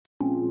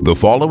The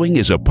following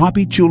is a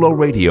Papi Chulo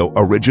Radio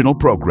original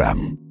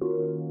program.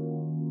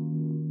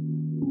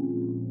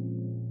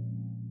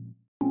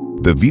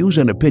 The views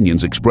and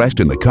opinions expressed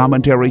in the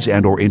commentaries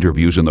and/or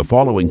interviews in the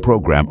following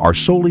program are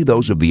solely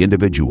those of the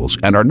individuals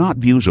and are not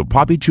views of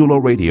Papi Chulo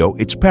Radio,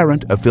 its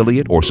parent,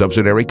 affiliate, or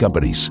subsidiary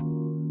companies.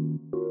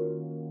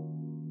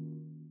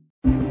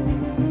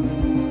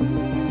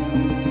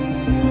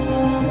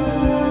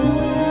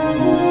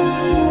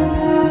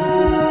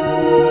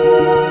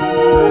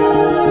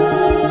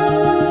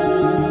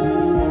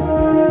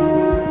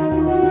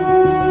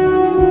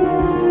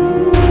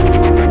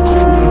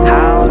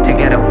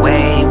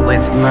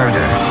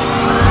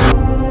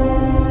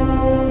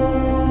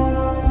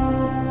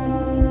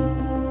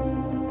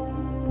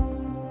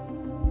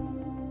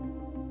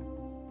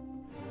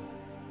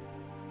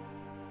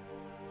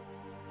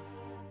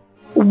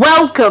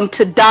 Welcome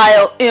to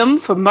Dial M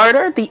for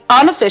Murder, the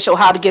unofficial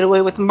How to Get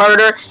Away with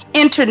Murder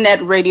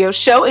internet radio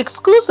show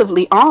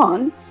exclusively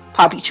on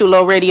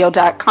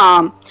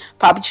PapiChuloRadio.com.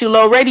 Papi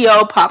Chulo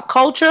Radio, pop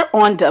culture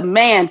on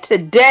demand.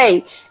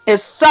 Today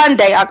is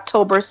Sunday,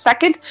 October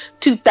 2nd,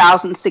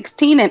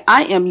 2016, and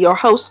I am your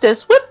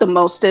hostess with the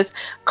mostest,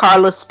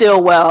 Carla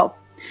Stillwell.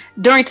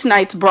 During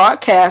tonight's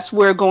broadcast,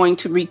 we're going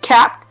to review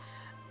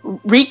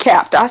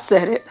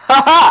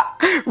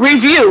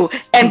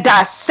and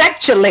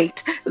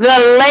dissectulate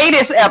the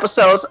latest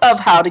episodes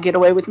of How to Get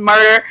Away with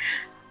Murder.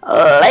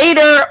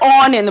 Later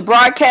on in the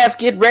broadcast,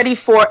 get ready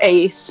for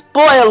a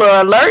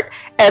spoiler alert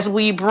as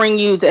we bring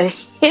you the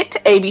hit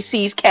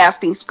ABC's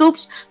casting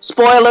scoops,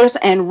 spoilers,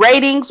 and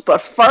ratings.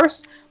 But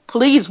first,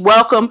 please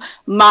welcome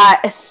my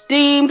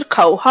esteemed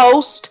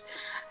co-host,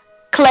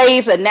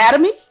 Clay's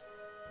Anatomy.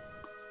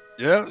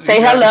 Yeah.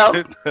 Say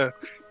hello.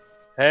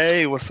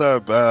 Hey, what's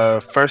up?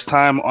 First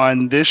time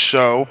on this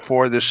show,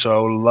 for this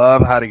show.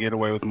 Love How to Get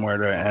Away with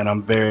Murder, and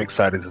I'm very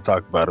excited to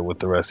talk about it with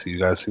the rest of you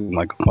guys. Seem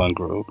like a fun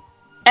group.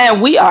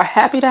 And we are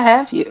happy to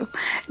have you.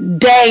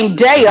 Dame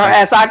Day, or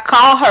as I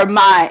call her,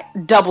 my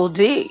Double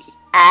D.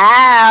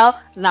 Ow.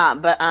 Nah,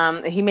 but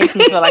he makes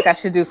me feel like I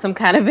should do some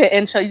kind of an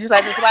intro. You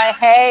like, it's like,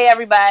 hey,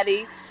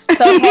 everybody.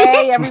 So,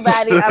 hey,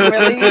 everybody, I'm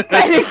really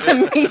excited to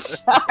meet you.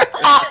 And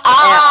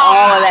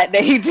all of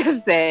that he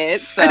just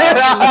said. So.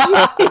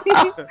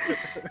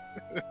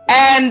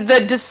 And the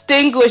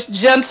distinguished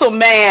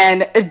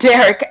gentleman,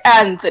 Derek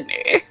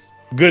Anthony.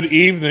 Good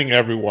evening,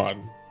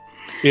 everyone.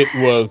 It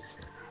was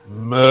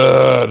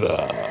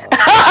murder.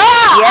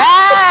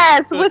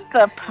 Yes, with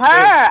the purr.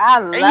 I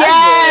love it.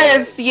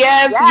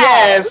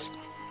 Yes.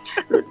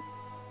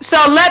 So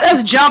let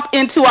us jump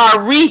into our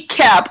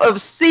recap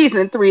of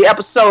Season 3,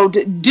 Episode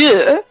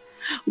 2,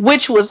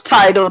 which was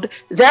titled,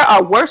 There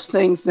Are Worse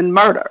Things Than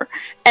Murder,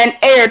 and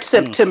aired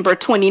September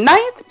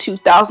 29th,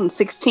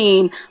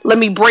 2016. Let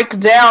me break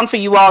down for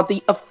you all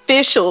the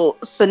official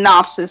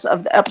synopsis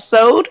of the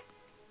episode.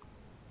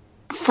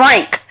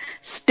 Frank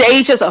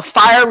stages a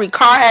fiery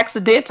car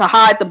accident to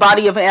hide the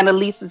body of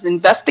Annalise's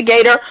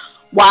investigator,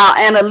 while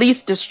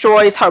Annalise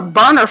destroys her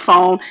burner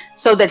phone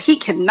so that he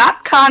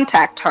cannot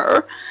contact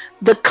her.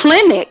 The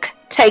clinic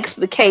takes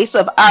the case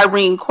of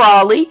Irene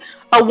Crawley,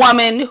 a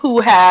woman who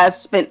has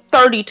spent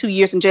 32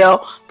 years in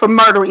jail for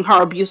murdering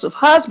her abusive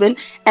husband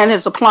and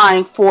is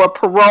applying for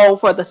parole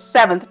for the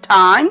 7th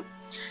time.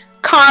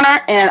 Connor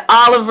and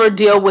Oliver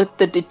deal with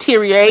the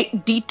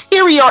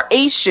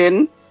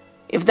deterioration,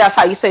 if that's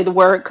how you say the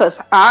word, because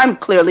I'm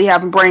clearly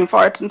having brain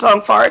farts and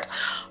tongue farts,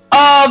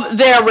 of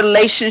their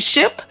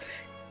relationship.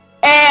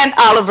 And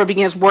Oliver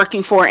begins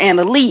working for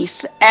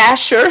Annalise.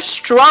 Asher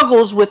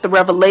struggles with the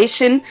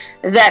revelation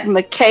that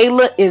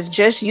Michaela is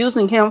just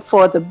using him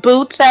for the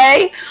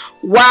booty,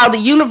 while the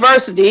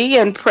university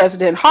and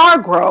President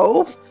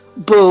Hargrove,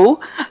 Boo,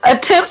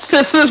 attempts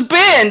to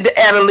suspend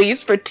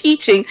Annalise for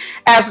teaching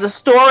as the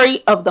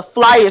story of the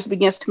Flyers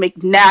begins to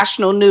make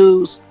national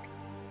news.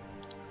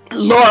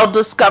 Laurel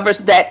discovers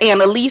that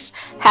Annalise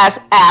has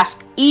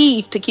asked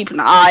Eve to keep an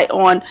eye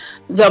on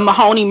the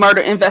Mahoney murder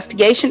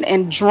investigation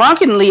and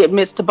drunkenly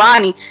admits to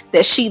Bonnie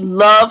that she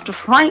loved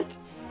Frank,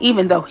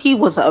 even though he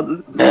was a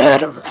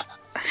murderer.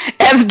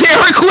 As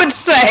Derek would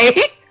say.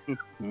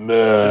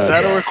 Is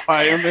that a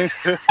requirement?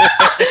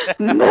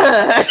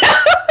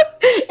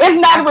 It's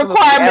not a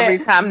requirement. Every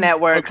time that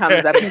word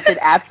comes up, you should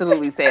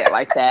absolutely say it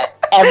like that.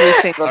 Every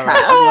single time.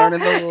 I'm learning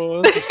the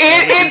rules.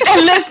 And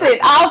listen,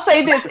 I'll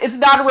say this. It's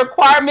not a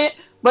requirement,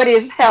 but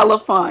it's hella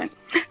fun.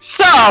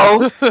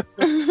 So,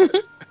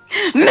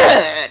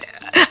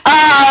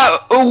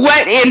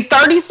 what in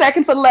 30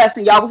 seconds or less,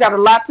 and y'all, we got a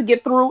lot to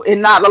get through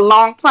in not a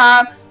long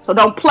time, so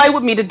don't play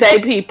with me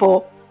today,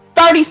 people.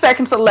 30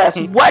 seconds or less.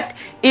 What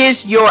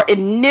is your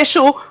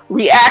initial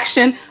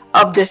reaction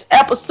of this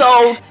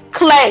episode?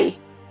 Clay,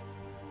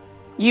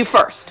 you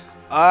first.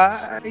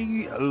 I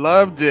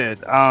loved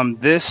it.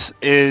 This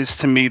is,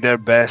 to me, their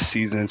best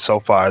season so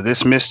far.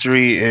 This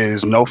mystery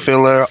is no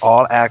filler,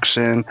 all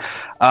action.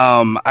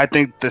 I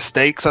think the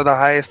stakes are the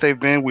highest they've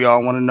been. We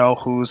all want to know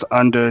who's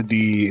under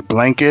the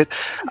blanket.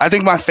 I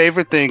think my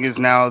favorite thing is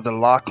now the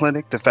law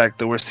clinic. The fact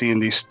that we're seeing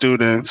these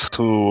students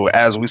who,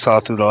 as we saw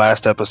through the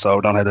last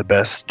episode, don't have the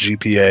best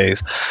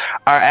GPAs,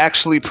 are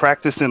actually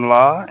practicing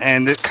law.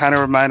 And it kind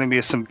of reminded me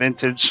of some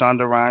vintage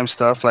Shonda Rhimes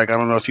stuff. Like, I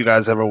don't know if you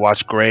guys ever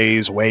watched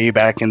Grey's way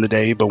back in the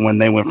day, but when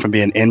they went from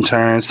being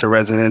interns to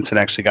residents and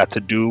actually got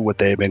to do what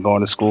they've been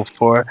going to school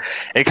for,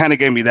 it kind of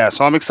gave me that.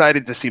 So I'm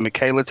excited to see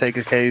Michaela take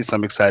a case.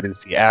 I'm excited to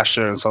see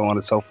Asher and so on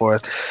and so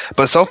forth.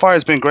 But so far,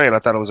 it's been great. I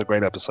thought it was a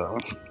great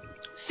episode.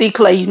 See,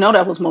 Clay, you know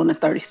that was more than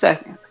 30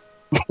 seconds.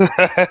 You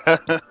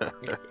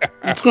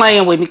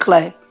playing with me,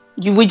 Clay.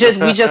 We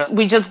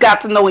just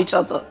got to know each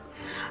other.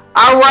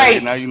 All right.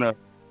 Hey, now you know.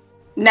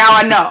 Now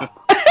I know.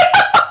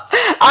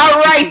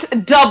 All right,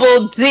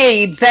 Double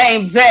D,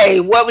 Dame Vay,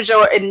 what was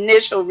your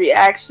initial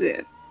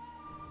reaction?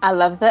 I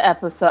love the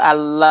episode. I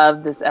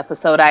love this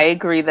episode. I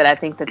agree that I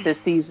think that this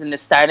season is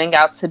starting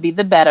out to be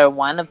the better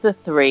one of the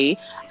three.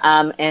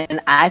 And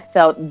I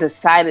felt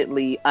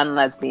decidedly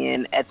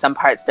unlesbian at some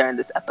parts during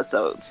this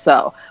episode.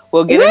 So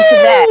we'll get into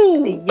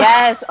that.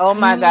 Yes. Oh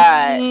my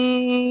God.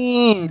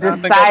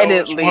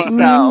 Decidedly so.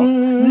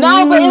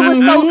 No, but it was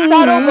so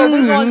subtle, but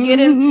we're going to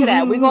get into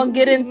that. We're going to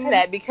get into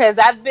that because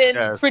I've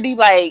been pretty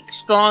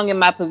strong in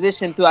my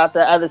position throughout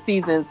the other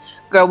seasons.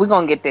 Girl, we're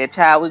going to get there,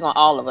 child. We're going to,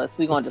 all of us,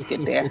 we're going to just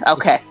get there.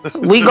 Okay.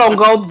 We're going to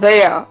go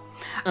there.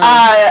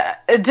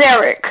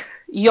 Derek,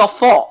 your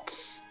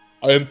thoughts.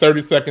 In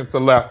 30 seconds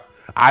or less,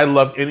 I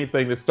love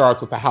anything that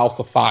starts with a house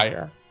of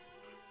fire.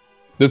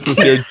 This is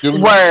their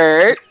junior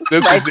word.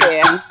 This right is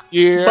their there.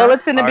 Year.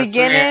 Bullets in the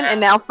beginning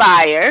and now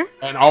fire.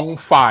 And on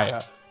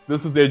fire.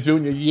 This is their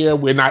junior year.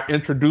 We're not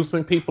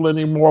introducing people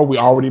anymore. We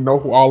already know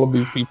who all of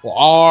these people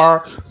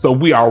are. So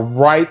we are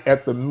right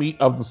at the meat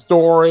of the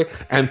story,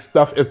 and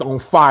stuff is on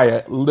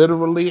fire,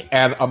 literally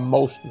and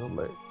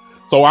emotionally.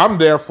 So I'm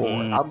there for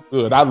it. I'm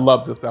good. I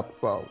love this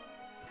episode.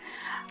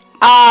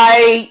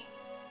 I,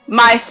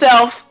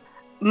 myself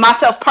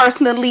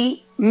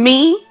personally,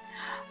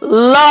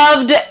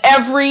 loved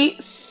every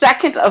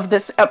second of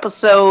this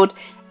episode.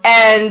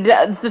 And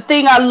the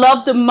thing I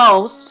loved the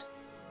most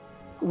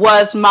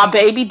was my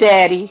baby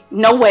daddy,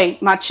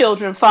 my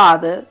children's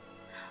father,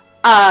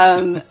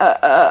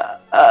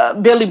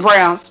 Billy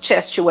Brown's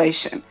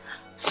chestuation.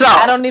 So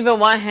I don't even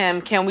want him.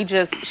 Can we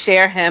just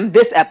share him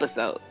this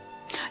episode?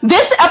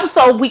 This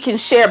episode we can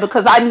share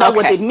because I know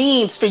what it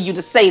means for you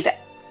to say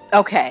that.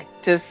 Okay,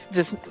 just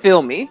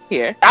feel me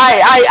here.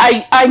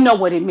 I know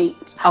what it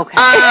means. Okay.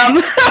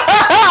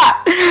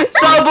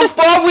 So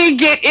before we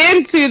get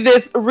into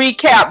this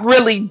recap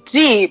really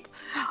deep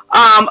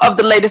of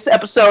the latest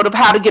episode of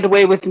How to Get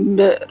Away with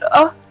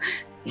Murder,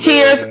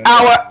 here's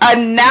our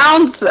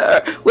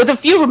announcer with a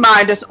few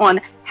reminders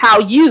on how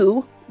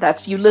you,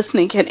 that's you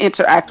listening, can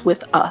interact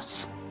with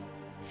us.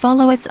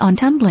 Follow us on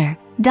Tumblr.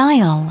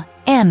 Dial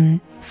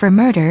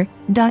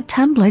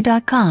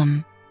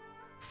mformurder.tumblr.com.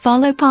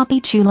 Follow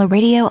Poppy Chulo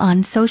Radio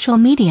on social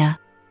media.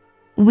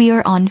 We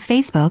are on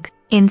Facebook,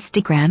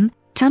 Instagram,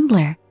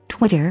 Tumblr,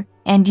 Twitter,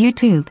 and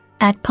YouTube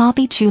at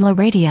Poppy Chulo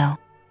Radio.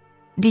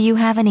 Do you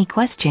have any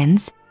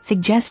questions,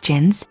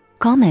 suggestions,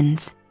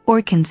 comments,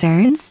 or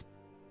concerns?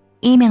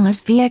 Email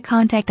us via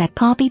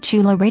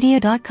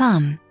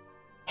contact@poppychuloradio.com.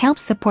 Help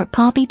support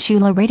Poppy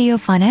Chulo Radio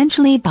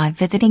financially by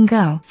visiting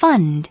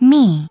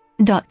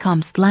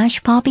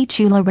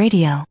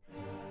gofundme.com/poppychuloradio.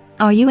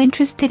 Are you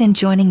interested in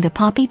joining the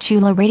Poppy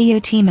Chulo Radio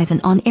team as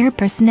an on-air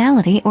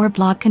personality or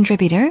blog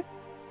contributor?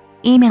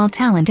 Email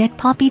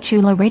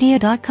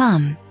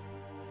talent@poppychuloradio.com.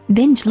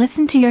 Binge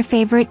listen to your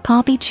favorite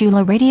Poppy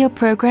Chulo Radio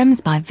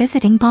programs by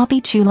visiting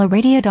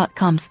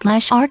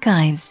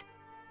poppychuloradio.com/archives.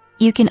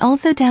 You can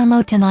also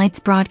download tonight's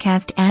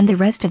broadcast and the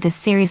rest of the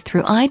series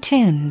through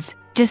iTunes.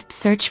 Just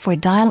search for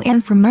Dial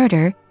M for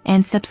Murder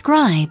and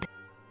subscribe.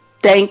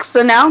 Thanks,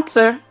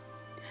 announcer.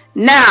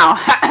 Now,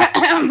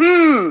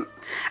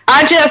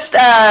 I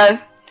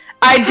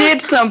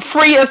did some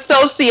free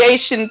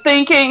association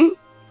thinking.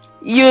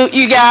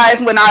 You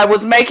guys, when I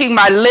was making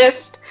my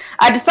list,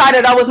 I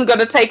decided I wasn't going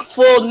to take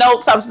full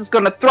notes. I was just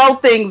going to throw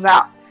things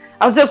out.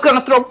 I was just going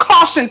to throw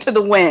caution to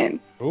the wind.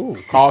 Ooh,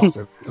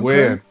 caution,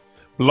 wind,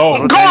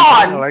 blowing.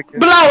 Gone,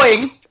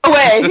 blowing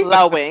away.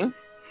 Blowing.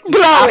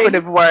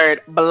 Operative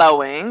word,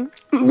 blowing.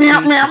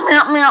 Meow, meow,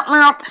 meow, meow,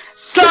 meow.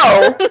 So,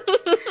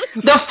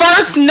 the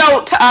first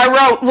note I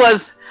wrote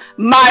was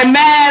my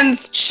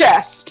man's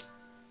chest.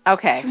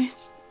 Okay.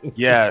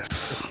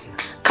 Yes.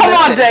 Come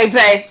on,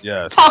 Day.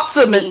 Yes. Talk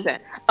to me. Listen.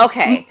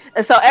 Okay.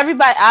 So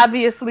everybody,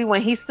 obviously,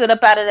 when he stood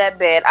up out of that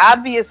bed,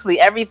 obviously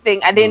everything,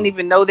 I didn't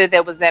even know that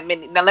there was that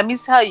many. Now, let me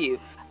tell you,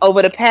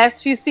 over the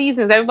past few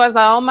seasons, everybody's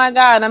like, oh my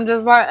God. I'm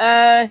just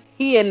like,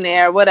 he in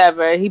there,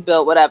 whatever, he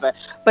built whatever.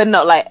 But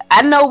no, like,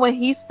 I know when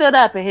he stood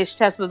up and his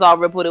chest was all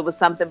rippled, it was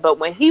something. But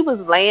when he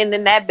was laying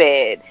in that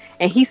bed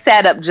and he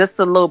sat up just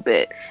a little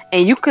bit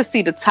and you could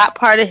see the top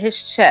part of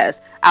his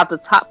chest out the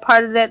top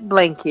part of that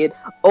blanket.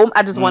 Oh,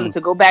 I just wanted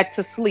to go back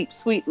to sleep.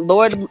 Sweet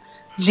Lord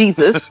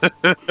Jesus.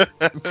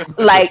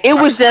 Like, it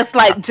was just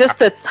like, just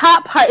the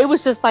top part, it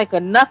was just like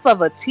enough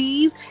of a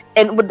tease.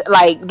 And with,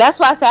 like, that's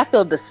why I say I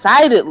feel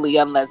decidedly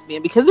I'm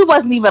lesbian, because it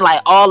wasn't even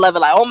like all of it,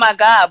 like, oh my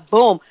God,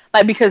 boom.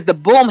 Like, because the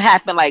boom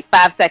happened like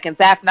 5 seconds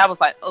after, and I was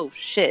like, oh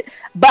shit.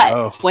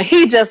 But when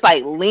he just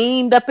like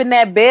leaned up in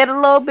that bed a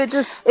little bit,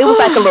 just, it was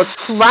like a little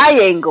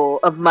triangle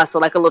of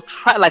muscle, like a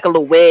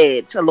little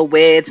wedge of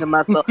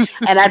muscle.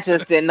 And I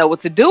just didn't know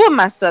what to do with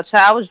myself.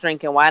 Child, I was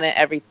drinking wine and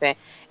everything.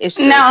 It's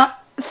just, now,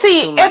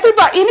 see,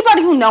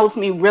 anybody who knows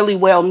me really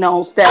well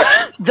knows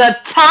that the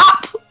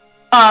top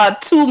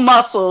two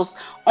muscles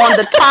on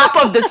the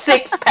top of the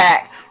six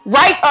pack,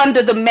 right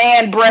under the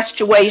man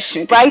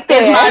breastuation, right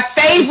there, is my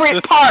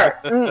favorite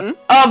part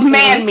of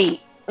man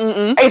meat.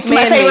 It's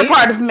my favorite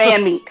part of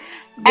man meat.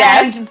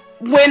 Yes. And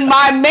when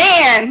my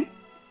man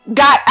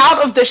got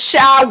out of the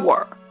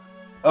shower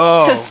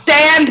to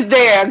stand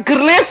there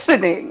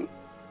glistening,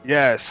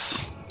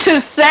 yes, to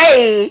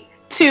say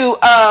to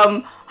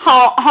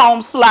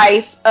Home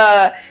Slice,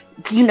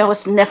 you know,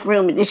 it's enough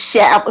room in the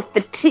shower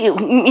for two.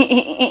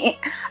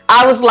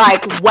 I was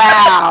like,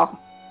 wow.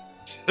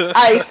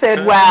 I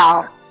said,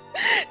 wow.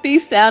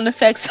 These sound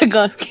effects are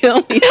gonna kill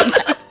me.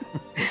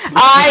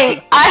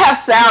 I have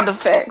sound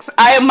effects.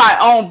 I am my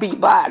own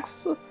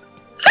beatbox.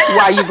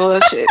 Why you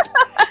bullshit?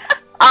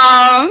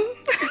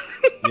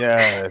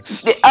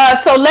 Yes.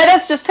 So let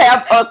us just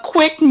have a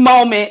quick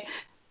moment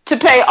to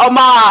pay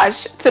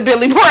homage to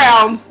Billy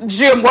Brown's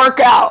gym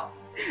workout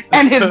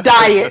and his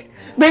diet,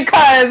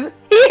 because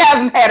he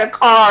hasn't had a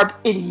carb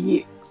in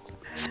years.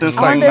 Since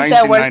I wonder if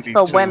that works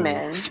for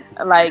women.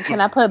 Like, can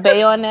I put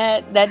Bay on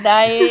that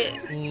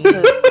diet?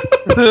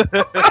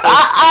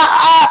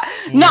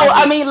 No,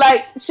 I mean,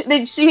 like,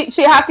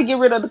 she have to get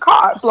rid of the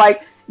carbs.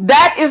 Like,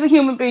 that is a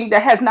human being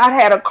that has not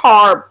had a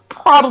carb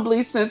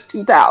probably since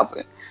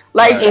 2000.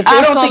 Like, if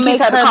I don't think he's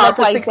had a carb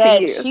for 60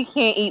 years. She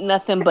can't eat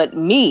nothing but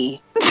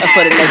me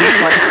for the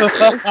next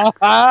 20 years.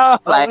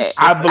 Like,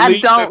 I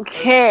don't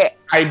care.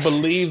 I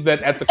believe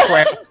that at the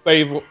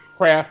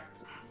craft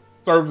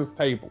service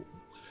table,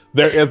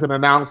 there is an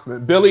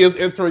announcement. Billy is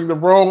entering the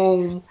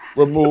room.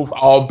 Remove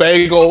all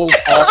bagels,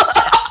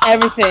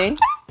 everything.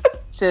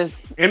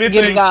 Just anything.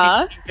 Get it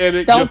gone.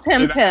 Don't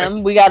tempt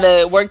him. We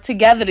gotta work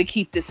together to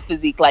keep this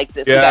physique like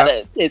this.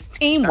 Yeah. It's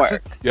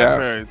teamwork.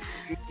 Yeah.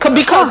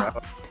 Because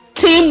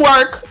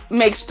teamwork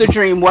makes the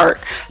dream work.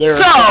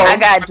 I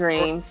got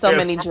dreams. So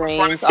many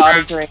dreams. All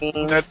the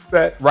dreams. That's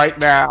set right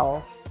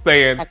now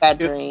saying, I got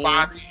his dreams.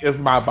 body is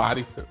my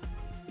body too.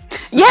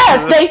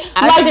 Yes, they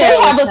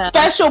have a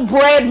special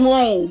bread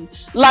room.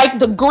 Like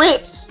the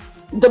grits,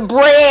 the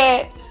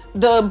bread,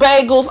 the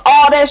bagels,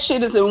 all that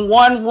shit is in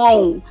one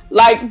room.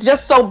 Like,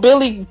 just so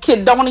Billy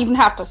don't even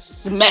have to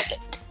smell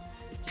it.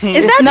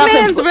 Is that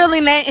man's really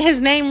name?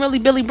 His name really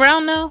Billy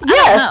Brown though?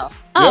 Yes. I don't know.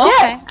 Oh,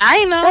 yes. Okay. I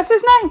ain't know. That's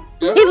his name.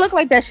 Yeah. He looked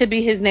like that should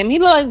be his name. He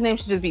looked like his name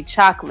should just be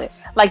chocolate,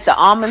 like the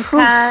almond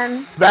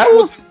kind. That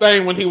was the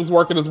thing when he was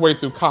working his way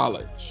through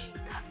college.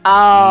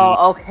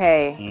 Oh,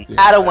 okay. Yeah.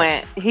 I'd have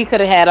went. He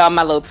could have had all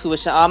my little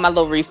tuition, all my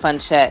little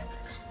refund check.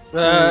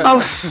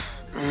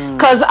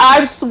 Because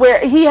I swear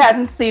he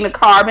hasn't seen a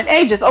carb in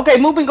ages. Okay,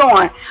 moving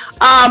on.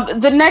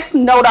 The next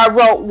note I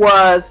wrote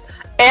was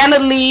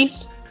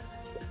Annalise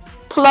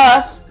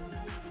plus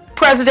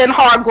President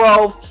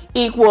Hargrove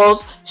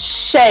equals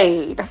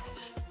shade.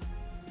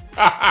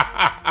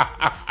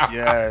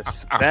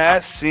 Yes,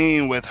 that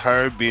scene with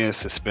her being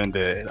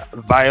suspended,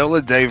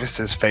 Viola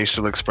Davis's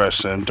facial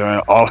expression during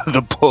all of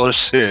the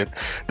bullshit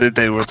that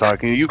they were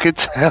talking, you could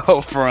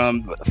tell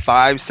from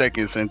 5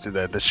 seconds into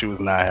that she was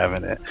not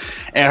having it.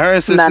 And her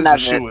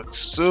insistence, she would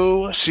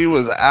sue, she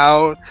was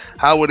out.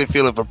 How would it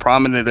feel if a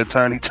prominent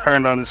attorney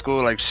turned on the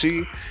school? Like,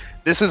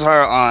 this is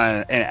her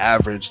on an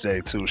average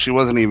day too. She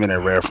wasn't even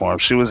in rare form.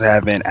 She was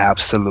having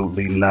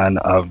absolutely none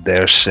of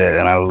their shit,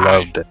 and I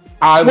loved it.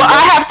 I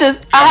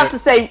have to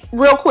say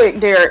real quick,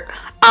 Derek.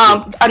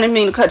 I didn't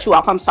mean to cut you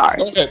off. I'm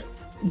sorry.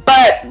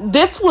 But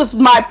this was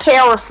my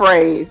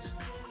paraphrase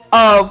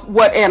of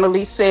what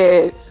Annalise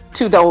said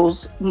to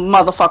those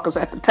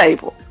motherfuckers at the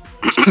table.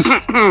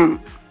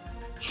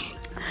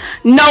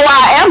 No,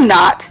 I am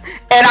not,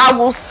 and I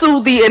will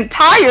sue the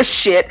entire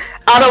shit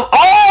out of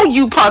all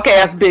you punk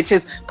ass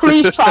bitches.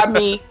 Please try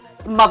me,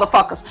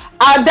 motherfuckers.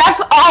 That's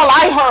all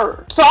I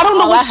heard. So I don't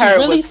know what she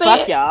really said.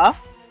 Fuck y'all.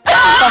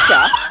 Fuck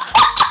y'all.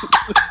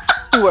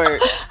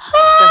 Word.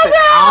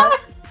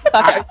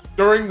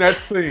 During that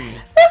scene,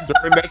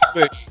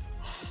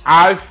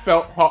 I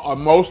felt her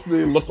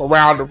emotionally look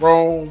around the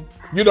room.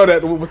 You know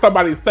that when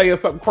somebody's saying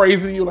something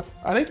crazy, you're like,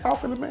 are they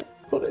talking to me?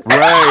 Right, like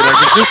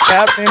it just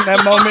happened in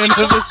that moment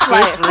of the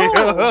like,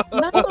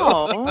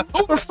 no.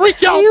 Who the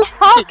freak y'all you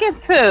talking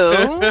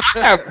to? I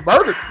have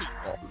murdered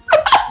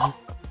people.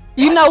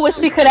 You know what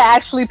she could have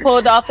actually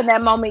pulled off in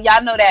that moment?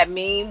 Y'all know that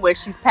meme where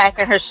she's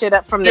packing her shit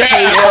up from the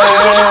table?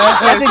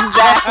 That's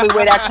exactly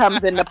where that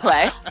comes into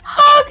play.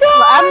 Oh,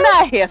 God. I'm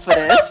not here for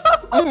this.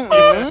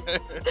 Mm-mm.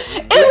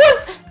 It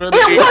was the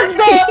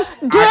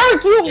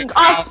Derek, you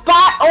are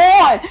spot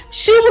on.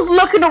 She was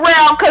looking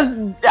around because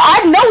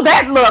I know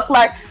that look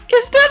like,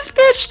 is this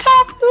bitch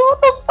talking?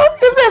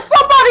 Is there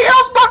somebody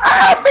else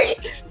behind me?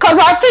 Because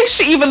I think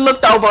she even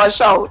looked over her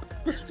shoulder.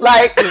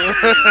 Like,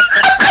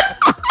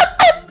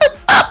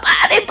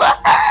 somebody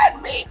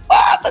behind me,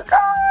 Father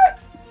God.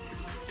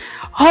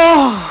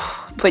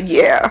 Oh, but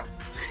yeah.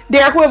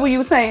 Derek, what were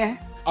you saying?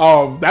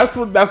 That's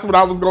what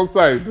I was gonna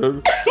say.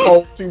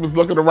 Oh, she was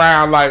looking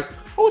around like,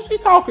 who's she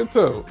talking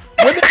to?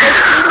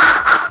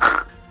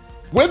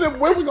 When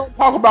we gonna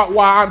talk about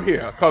why I'm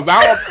here? Because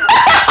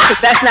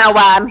that's not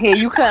why I'm here.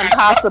 You couldn't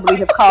possibly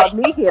have called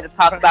me here to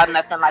talk about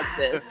nothing like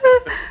this.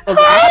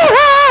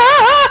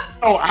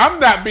 I'm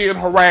not being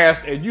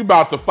harassed, and you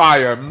about to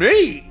fire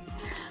me?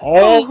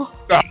 Oh,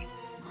 no.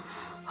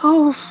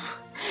 Oh,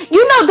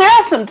 you know, there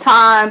are some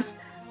times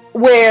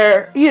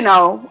where, you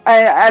know,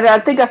 I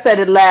think I said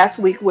it last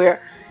week,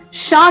 where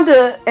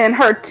Shonda and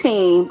her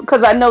team,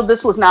 because I know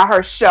this was not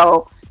her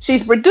show,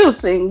 she's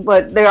producing,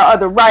 but there are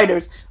other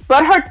writers,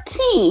 but her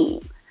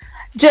team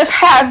just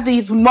has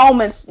these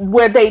moments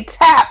where they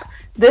tap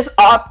this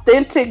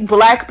authentic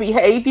Black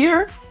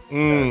behavior.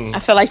 I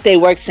feel like they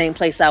work same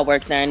place I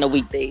work during the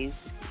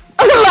weekdays.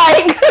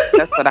 Like,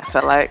 that's what I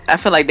feel like. I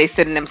feel like they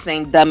sit in them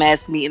same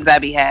dumbass meetings I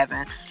be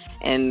having,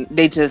 and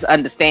they just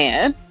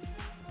understand.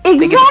 Exactly.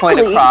 They get the point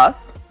across.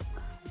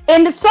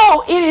 And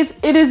so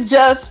it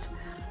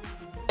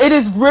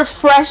is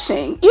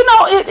refreshing. You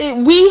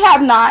know, we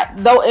have not,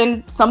 though,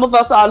 and some of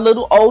us are a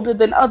little older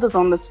than others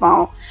on this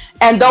phone.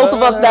 And those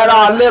of us that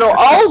are a little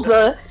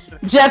older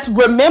just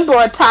remember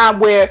a time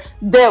where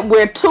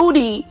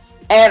Tootie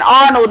and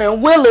Arnold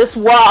and Willis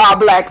were our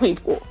Black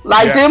people.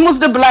 Like, them was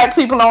the Black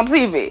people on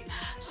TV.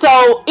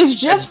 So it's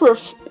just,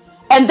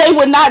 and they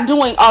were not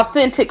doing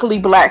authentically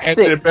Black and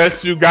things. The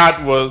best you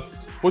got was,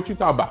 what you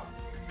talking about?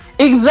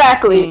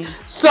 Exactly.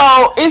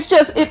 So it's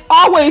just, it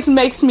always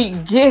makes me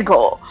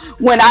giggle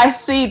when I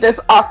see this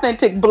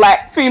authentic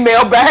Black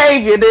female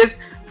behavior. This,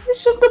 you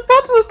should be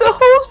better the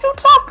who's you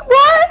talk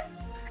what?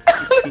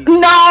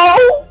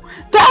 No,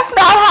 that's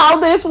not how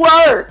this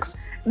works.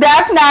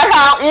 That's not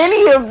how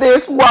any of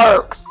this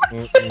works.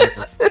 This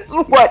is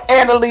what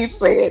Annalise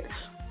said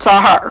to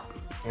her.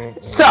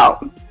 So,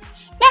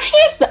 now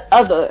here's the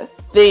other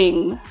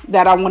thing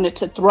that I wanted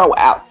to throw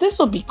out. This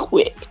will be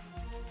quick.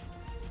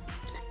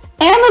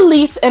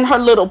 Annalise and her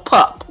little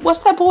pup. What's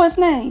that boy's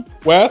name?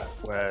 Wes.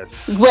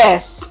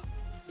 Yes.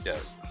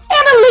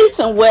 Annalise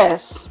and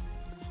Wes.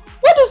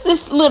 What is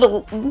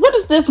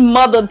this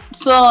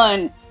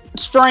mother-son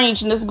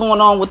strangeness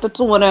going on with the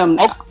two of them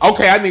now?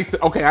 Okay, I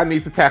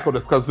need to tackle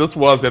this because this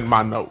was in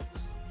my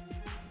notes.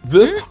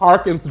 This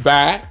harkens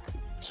back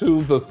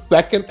to the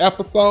second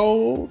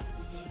episode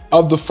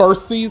of the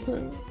first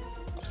season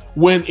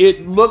when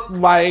it looked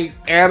like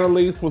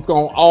Annalise was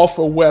going to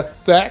offer Wes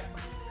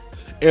sex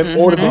in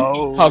order to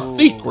keep her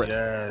secret.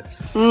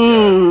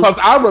 Because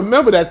I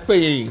remember that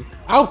scene.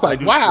 I was like,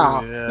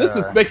 wow, this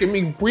is making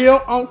me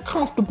real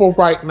uncomfortable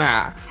right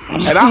now.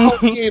 And I hope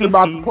he ain't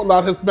about to pull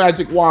out his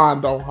magic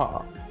wand on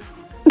her.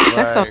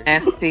 That's so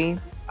nasty.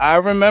 I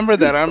remember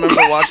that. I remember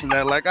watching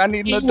that. Like, I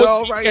need an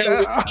adult right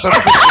now.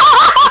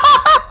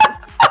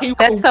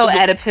 That's so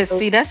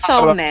Oedipus-y. That's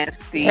so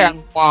nasty.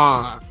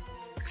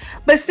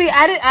 But see,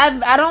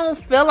 I don't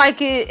feel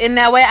like it in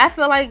that way. I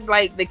feel like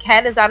the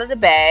cat is out of the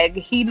bag.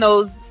 He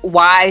knows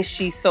why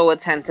she's so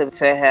attentive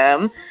to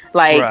him.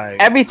 Like,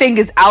 everything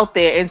is out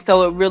there, and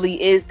so it really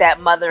is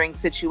that mothering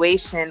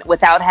situation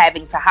without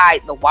having to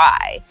hide the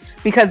why.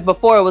 Because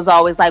before it was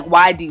always like,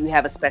 why do you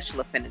have a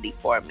special affinity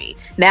for me?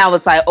 Now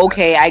it's like,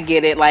 okay, I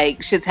get it.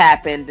 Like, shit's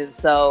happened, and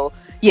so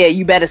yeah,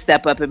 you better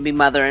step up and be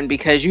mothering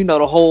because you know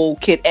the whole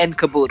kit and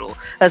caboodle.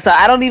 So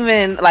I don't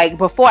even, like,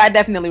 before I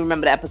definitely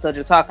remember the episode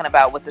you're talking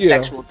about with the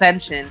sexual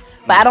tension,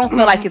 but I don't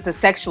feel like it's a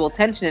sexual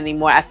tension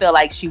anymore. I feel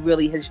like she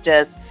really has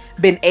just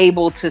been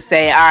able to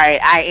say, all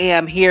right, I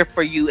am here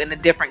for you in a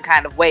different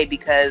kind of way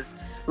because,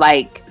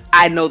 like,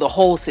 I know the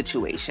whole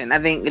situation. I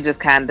think it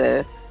just kind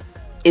of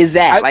is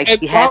that, like,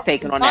 she has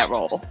taken on that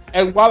role.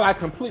 And while I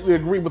completely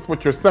agree with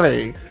what you're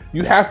saying,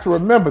 you have to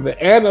remember that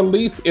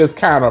Annalise is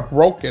kind of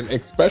broken,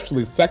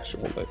 especially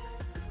sexually.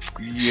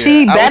 Yeah,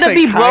 she better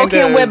be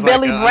broken with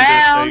Billy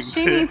Brown.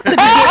 She needs to be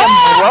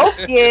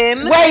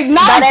broken. Wait,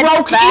 not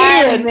broke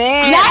in.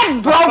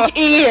 Not broke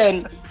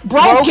in.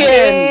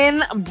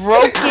 Broken.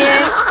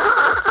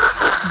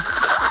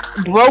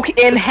 Broke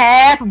in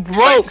half,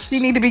 broke. She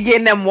need to be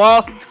getting them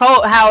walls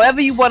told,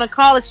 however you want to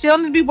call it. She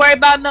don't need to be worried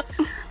about no.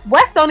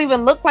 Wes don't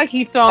even look like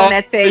he's throwing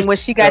that thing when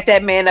she got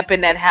that man up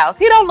in that house.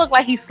 He don't look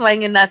like he's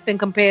slinging nothing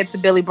compared to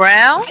Billy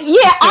Brown. Yeah,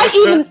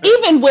 I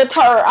even with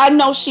her, I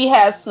know she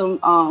has some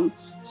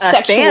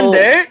sexual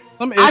standard.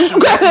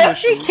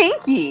 She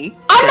kinky.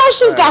 I I know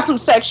she's got some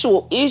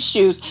sexual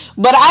issues,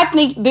 but I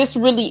think this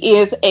really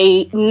is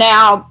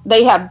now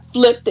they have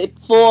flipped it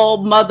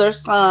full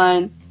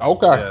mother-son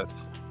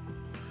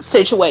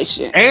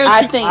situation. And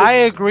I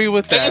agree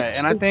with that,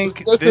 and and I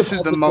think this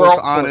is the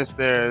most honest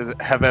there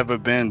have ever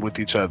been with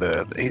each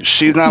other.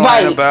 She's not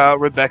lying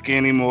about Rebecca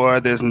anymore.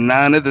 There's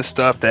none of the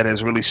stuff that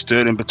has really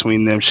stood in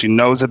between them. She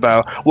knows he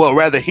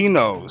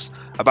knows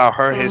about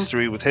her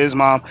history with his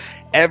mom.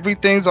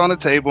 Everything's on the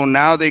table.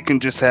 Now they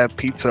can just have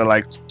pizza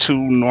like two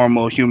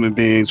normal human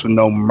beings with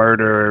no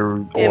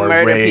murder or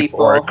rape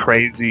or a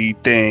crazy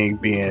thing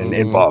being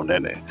involved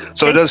in it.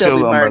 So it does feel a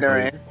little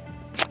murdering.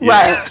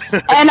 Right.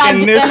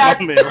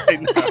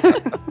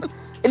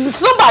 And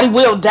somebody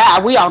will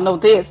die. We all know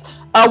this.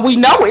 We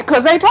know it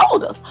because they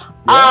told us.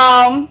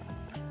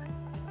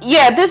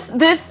 Yeah.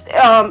 This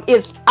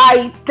is,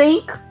 I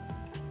think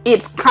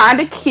it's kind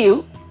of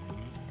cute.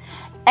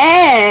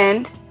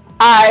 And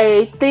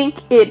I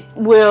think it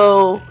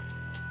will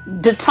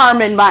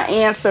determine my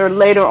answer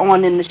later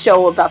on in the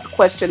show about the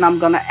question I'm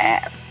going to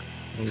ask.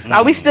 Mm-hmm.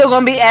 Are we still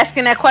going to be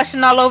asking that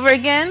question all over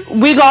again?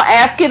 We're going to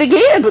ask it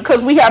again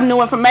because we have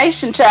new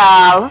information,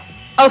 child.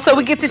 Oh, so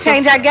we get to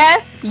change our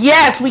guess?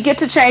 Yes, we get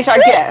to change our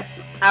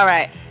guess. All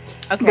right.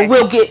 Okay. But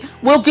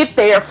we'll get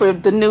there for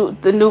the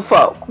new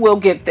folk. We'll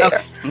get there.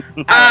 Okay.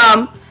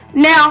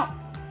 Now,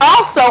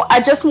 also,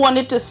 I just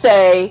wanted to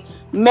say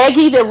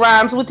Maggie that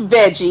rhymes with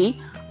veggie,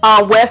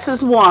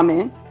 Wes's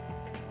woman.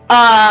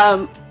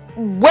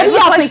 What do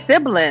y'all think?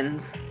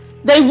 Siblings.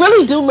 They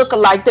really do look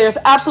alike. There's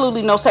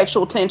absolutely no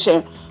sexual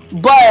tension,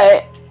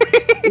 but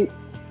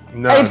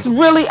it's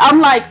really, I'm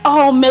like,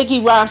 oh,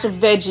 Maggie rhymes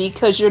with veggie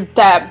because you're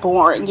that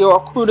boring. You're a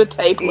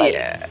crudité plate.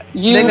 Yeah.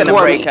 They're gonna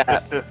break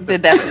up. They're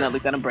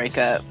definitely gonna break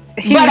up.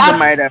 He's a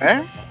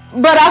murderer.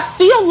 But I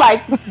feel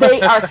like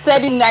they are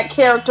setting that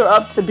character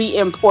up to be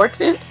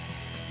important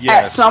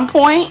at some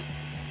point.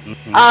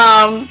 Mm-hmm.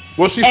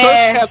 Well, she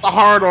certainly had the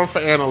hard on for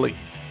Annalise.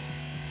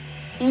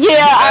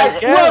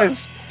 Yeah.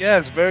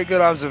 Yes, very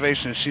good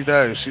observation. She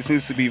does. She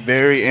seems to be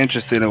very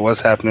interested in what's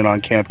happening on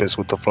campus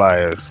with the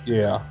Flyers.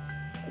 Yeah.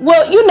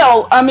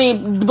 Well,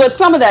 but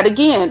some of that,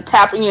 again,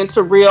 tapping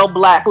into real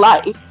Black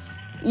life.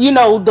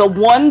 The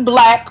one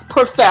Black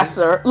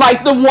professor,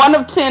 like the one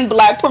of 10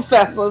 Black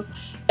professors,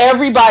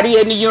 everybody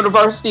in the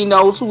university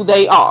knows who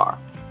they are.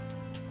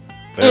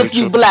 If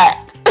you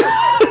Black.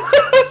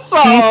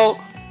 So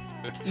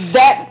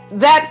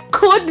that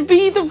could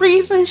be the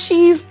reason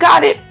she's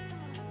got a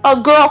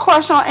girl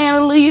crush on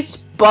Annalise,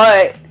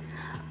 but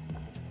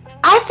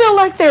I feel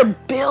like they're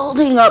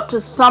building up to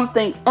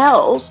something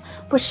else,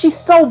 but she's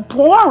so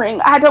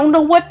boring. I don't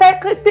know what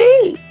that could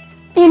be.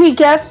 Any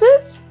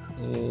guesses?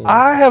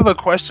 I have a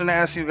question to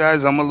ask you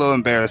guys. I'm a little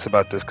embarrassed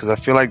about this because I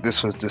feel like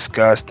this was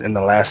discussed in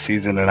the last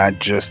season and I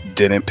just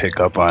didn't pick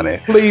up on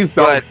it. Please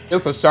don't.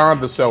 It's a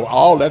Shonda show.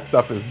 All that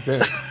stuff is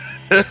dense.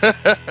 I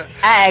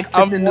asked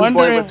if the new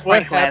boy was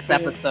Frank last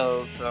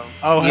episode, so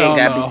you ain't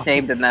gotta be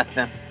saved or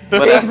nothing.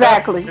 But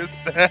exactly.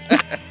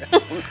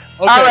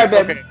 All right,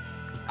 baby. Okay.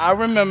 I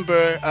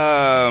remember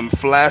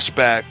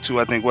flashback to,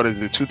 I think,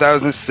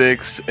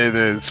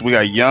 2006. We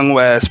got Young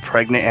Wes,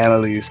 pregnant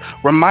Annalise.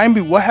 Remind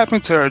me, what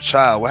happened to her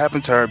child? What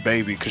happened to her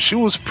baby? Because she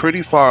was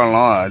pretty far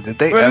along. Did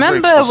they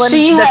remember ever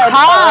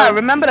when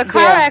remember the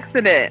car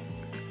accident?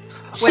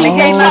 When he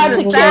came out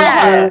to kill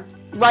her.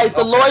 Right,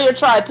 the lawyer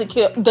tried to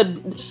kill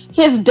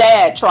his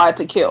dad tried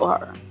to kill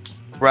her.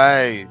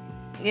 Right.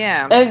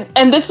 Yeah.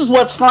 And this is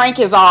what Frank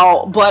is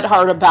all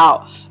butthurt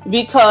about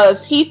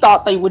because he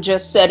thought they were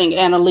just setting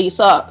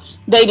Annalise up.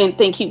 They didn't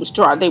think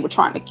they were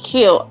trying to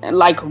kill and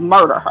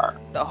murder her.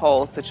 The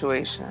whole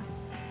situation.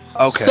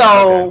 Okay.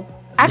 So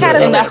I got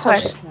another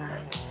question.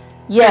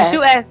 Yeah. Since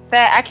you asked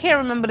that, I can't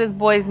remember this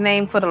boy's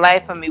name for the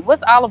life of me.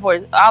 What's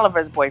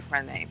Oliver's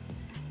boyfriend name?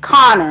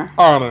 Connor.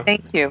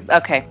 Thank you.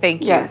 Okay,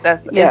 thank you. Yes.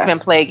 It's been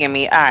plaguing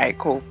me. All right,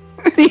 cool.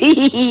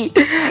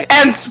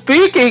 And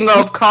speaking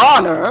of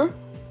Connor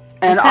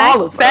and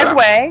Oliver.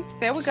 Segue.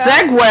 There we go.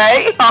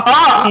 Segue.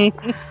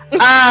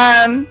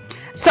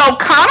 So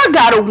Connor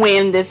got a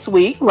win this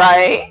week,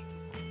 right?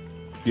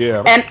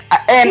 Yeah. And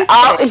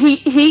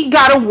he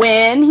got a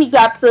win. He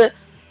got to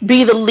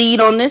be the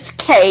lead on this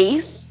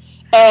case.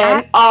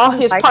 And all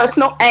his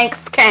personal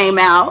angst came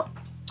out.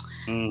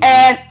 Mm-hmm.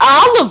 And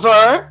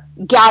Oliver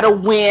got a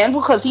win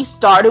because he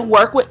started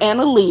work with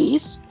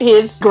Annalise,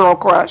 his girl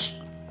crush.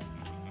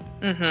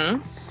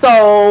 Mm-hmm.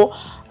 So,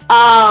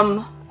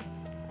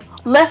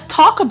 let's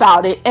talk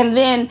about it. And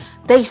then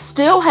they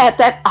still had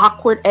that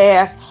awkward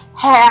ass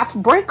half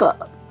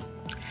breakup.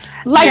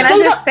 Can I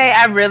just say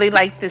I really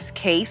like this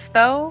case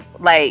though?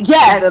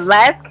 Yes. The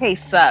last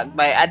case sucked,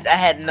 but I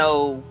had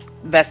no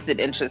vested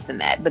interest in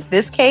that. But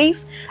this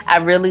case, I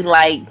really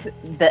liked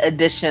the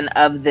addition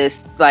of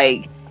this,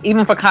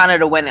 even for Connor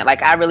to win it,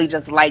 I really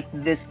just liked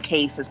this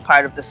case as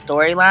part of the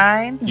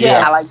storyline.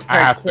 Yeah, I liked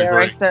her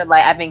character.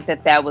 I think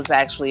that was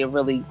actually a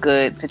really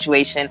good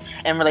situation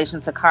in relation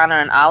to Connor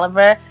and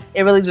Oliver.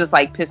 It really just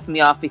pissed me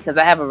off because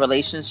I have a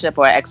relationship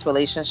or an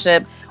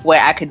ex-relationship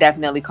where I could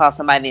definitely call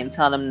somebody and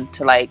tell them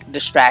to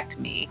distract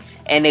me.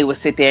 and they would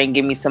sit there and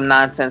give me some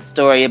nonsense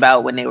story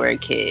about when they were a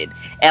kid.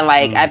 And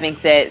like, I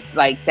think that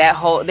like that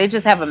whole, they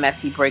just have a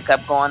messy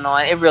breakup going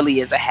on. It really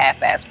is a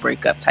half-ass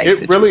breakup type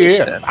situation. It really is.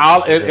 And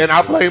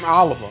I blame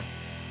Oliver.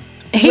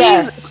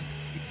 He's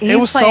it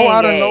was so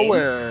out of games.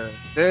 nowhere.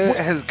 There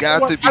has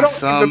got to be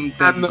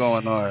something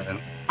going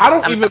on.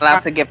 I'm not allowed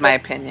to give my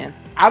opinion.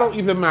 I don't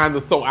even mind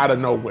the so out of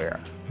nowhere.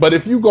 But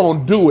if you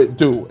gonna do it,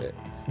 do it.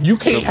 You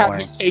can't have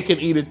your cake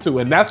and eat it too,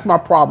 and that's my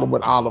problem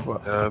with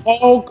Oliver.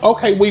 Oh,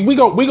 okay, we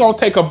gonna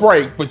take a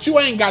break, but you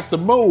ain't got to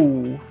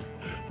move.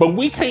 But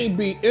we can't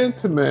be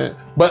intimate.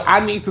 But I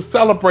need to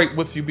celebrate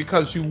with you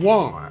because you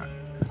won.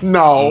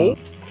 No,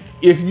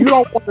 if you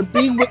don't want to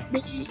be with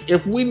me,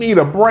 if we need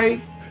a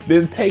break,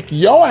 then take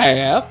your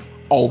ass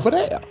over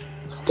there,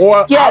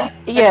 or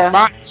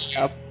my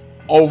ass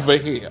over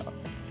here.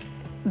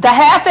 The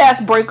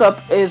half-ass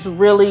breakup is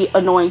really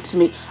annoying to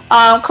me.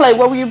 Clay,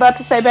 what were you about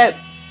to say, babe?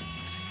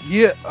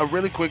 Yeah,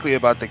 really quickly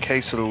about the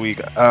case of the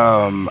week.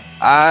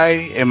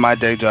 In my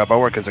day job, I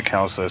work as a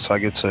counselor, so I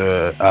get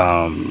to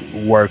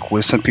work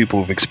with some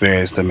people who've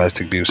experienced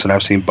domestic abuse, and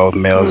I've seen both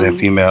males and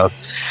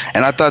females.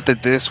 And I thought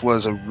that this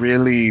was a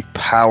really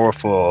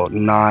powerful,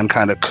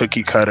 non-kind of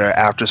cookie-cutter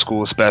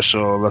after-school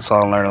special, let's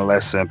all learn a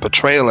lesson,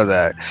 portrayal of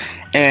that.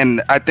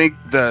 And I think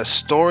the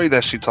story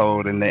that she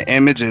told and the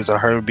images of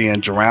her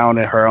being drowned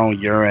in her own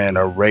urine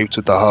or raped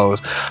with the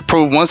hose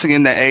prove once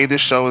again that A,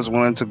 this show is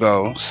willing to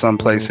go some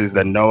places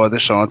that no other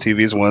show on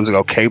TV is willing to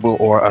go, cable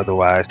or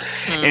otherwise.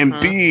 And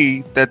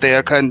B, that they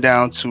are cutting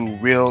down to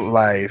real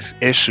life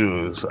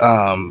issues.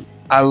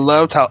 I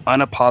loved how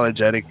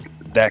unapologetic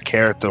that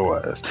character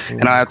was.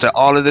 And after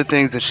all of the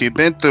things that she had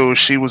been through,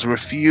 she was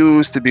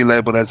refused to be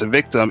labeled as a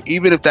victim,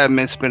 even if that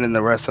meant spending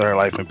the rest of her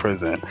life in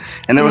prison.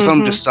 And there was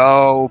something just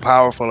so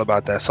powerful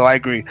about that. So I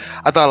agree.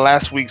 I thought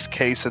last week's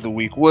case of the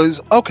week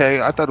was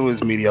okay. I thought it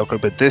was mediocre,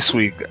 but this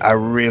week I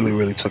really,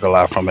 really took a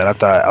lot from it. I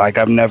thought, like,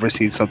 I've never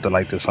seen something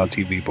like this on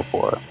TV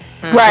before.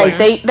 Right.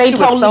 They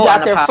totally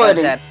got their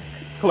footing.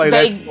 Clay,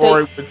 that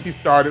story when she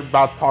started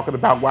about talking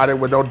about why there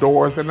were no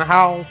doors in the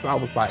house, I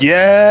was like,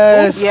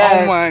 yes.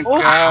 Oh my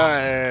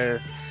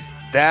God.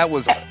 That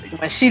was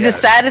when she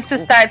decided to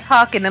start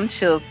talking, them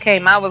chills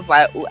came. I was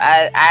like, ooh,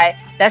 I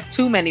that's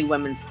too many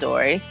women's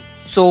story.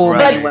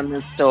 Many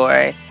women's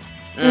story.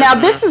 Now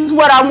this is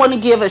what I want to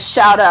give a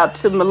shout out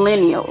to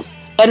millennials.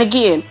 And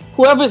again,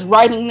 whoever's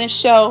writing this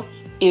show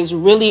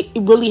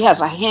really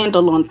has a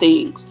handle on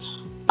things.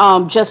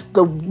 Just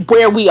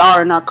where we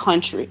are in our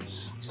country.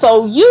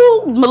 So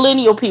you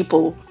millennial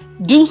people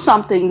do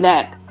something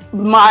that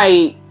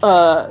my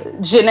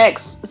Gen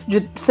X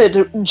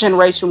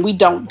generation, we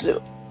don't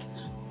do.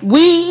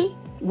 We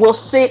will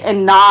sit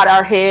and nod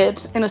our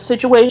heads in a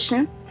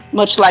situation,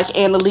 much like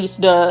Annalise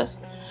does,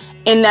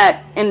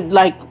 and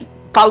like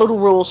follow the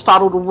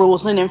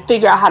rules, and then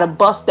figure out how to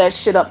bust that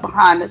shit up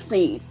behind the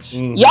scenes.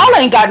 Y'all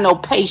ain't got no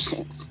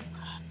patience.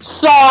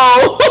 So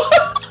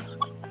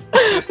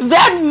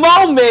that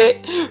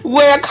moment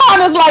where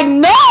Connor's like,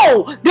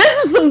 no,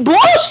 this is some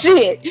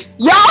bullshit.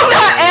 Y'all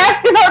not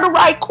asking her the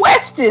right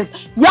questions.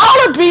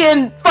 Y'all are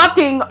being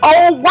fucking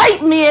old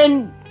white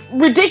men,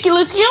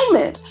 ridiculous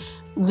humans.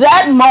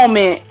 That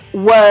moment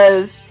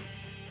was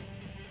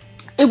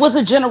a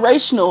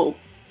generational,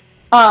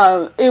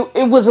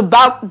 it was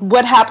about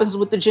what happens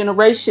with the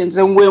generations.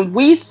 And when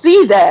we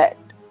see that,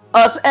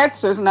 us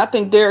Xers, and I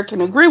think Derek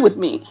can agree with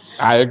me.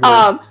 I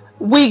agree.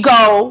 We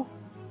go,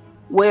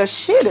 well,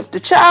 shit, if the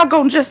child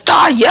gonna just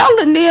start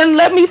yelling, then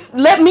let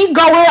me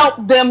go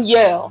help them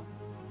yell.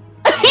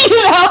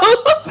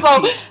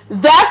 So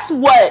that's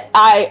what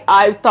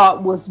I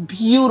thought was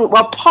beautiful,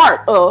 a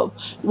part of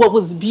what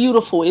was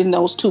beautiful in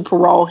those two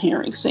parole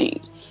hearing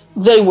scenes.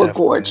 They were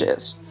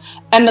gorgeous.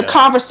 And the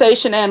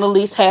conversation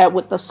Annalise had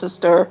with the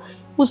sister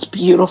was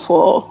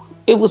beautiful.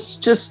 It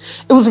was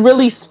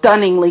really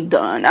stunningly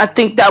done. I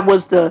think that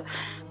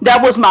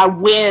was my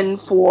win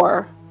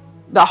for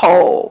the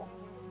whole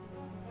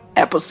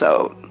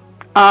episode.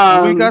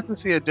 We got to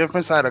see a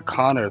different side of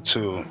Connor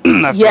too.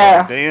 Like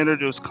they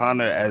introduced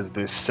Connor as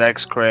the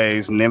sex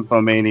crazed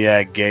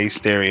nymphomaniac gay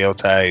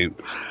stereotype.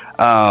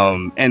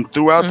 And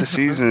throughout the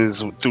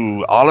seasons,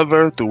 through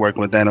Oliver, through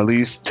working with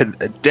Annalise, the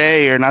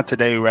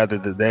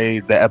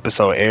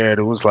episode aired,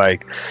 it was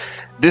like,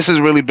 this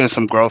has really been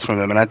some growth from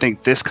him. And I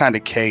think this kind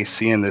of case,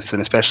 seeing this,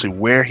 and especially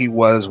where he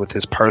was with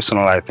his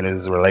personal life and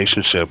his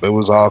relationship, it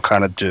was all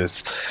kind of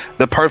just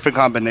the perfect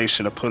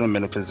combination to put him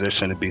in a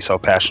position to be so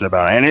passionate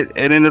about it. And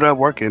it ended up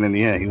working in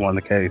the end. He won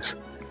the case.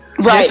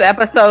 Right. This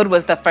episode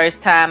was the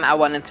first time I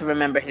wanted to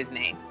remember his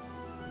name.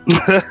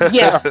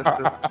 Yeah.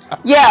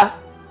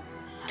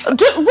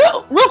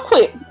 Real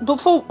quick,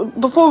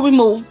 before we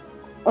move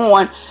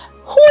on,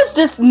 who is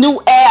this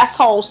new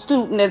asshole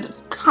student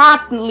that's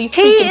constantly He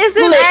speaking is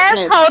an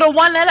slickness. asshole. The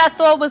one that I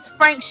thought was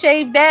Frank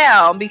shaved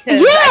down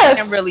because Yes. I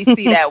didn't really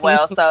see that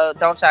well. So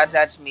don't y'all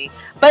judge me.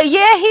 But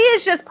yeah, he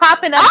is just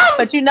popping up.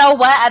 But you know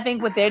what? I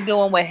think what they're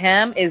doing with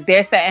him is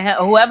they're setting him,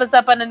 whoever's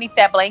up underneath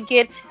that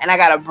blanket, and I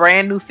got a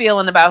brand new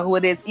feeling about who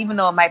it is, even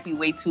though it might be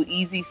way too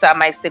easy. So I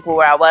might stick with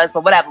where I was.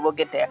 But whatever, we'll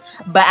get there.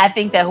 But I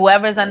think that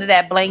whoever's under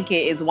that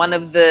blanket is one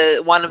of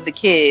the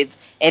kids,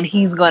 and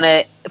he's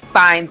gonna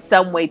find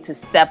some way to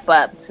step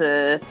up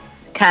to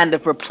kind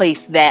of replace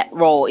that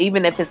role,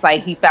 even if it's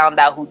like he found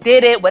out who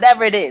did it,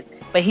 whatever it is.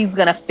 But he's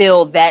gonna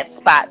fill that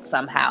spot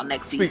somehow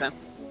next season.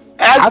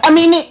 I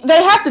mean,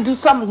 they have to do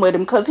something with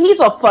him because he's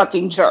a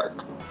fucking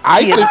jerk.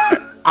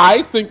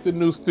 I think the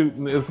new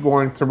student is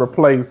going to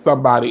replace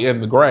somebody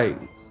in the grave.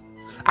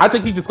 I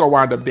think he's just gonna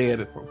wind up dead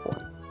at some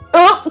point.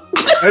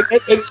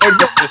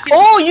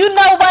 Oh, you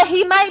know what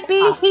he might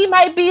be? He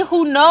might be,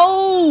 who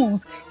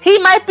knows? He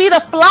might be the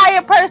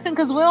flyer person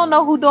because we don't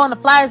know who doing the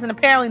flyers, and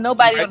apparently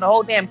nobody on the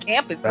whole damn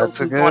campus knows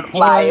who's doing the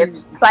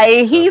flyers.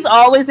 Like, he's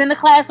always in the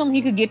classroom.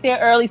 He could get there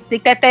early,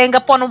 stick that thing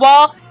up on the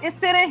wall, and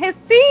sit in his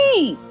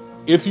seat.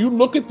 If you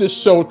look at this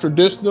show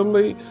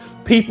traditionally,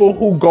 people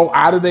who go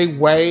out of their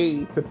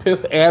way to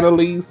piss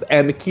Annalise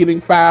and the Keating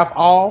Five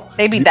off,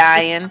 they be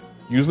dying.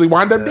 Usually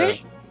wind up dead.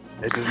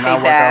 It does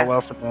not work out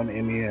well for them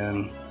in the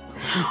end.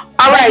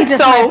 All right, he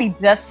just so might be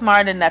just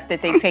smart enough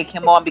that they take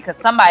him on because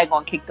somebody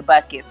gonna kick the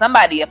bucket.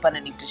 Somebody up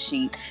underneath the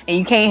sheet, and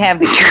you can't have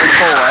the kid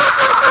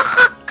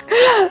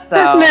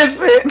so.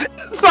 Listen,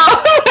 so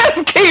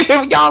let's keep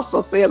him. Y'all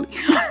so silly.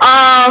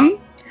 All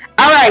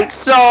right,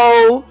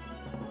 so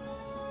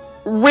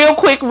real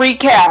quick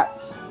recap.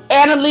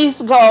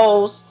 Annalise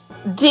goes,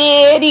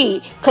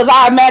 "Daddy," because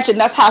I imagine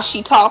that's how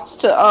she talks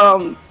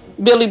to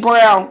Billy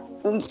Brown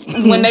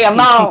when they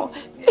alone.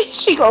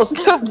 She goes,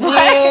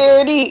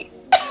 "Daddy.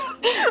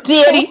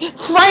 Daddy,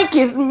 Frank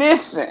is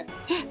missing.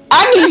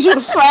 I need you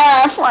to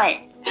find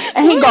Frank."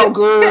 And he go,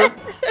 "Good.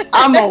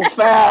 I'm gonna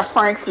find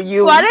Frank for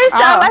you." Why does it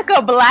sound like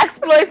a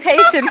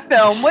blaxploitation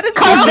film? What is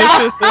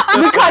that?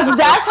 Because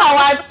that's how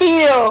I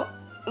feel.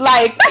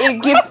 Like,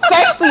 it gets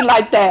sexy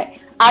like that.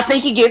 I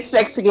think it gets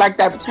sexy like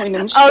that between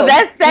them. Oh,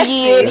 that's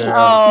sexy. Daddy.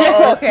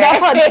 Oh, okay. That's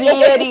her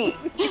daddy.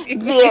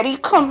 Daddy,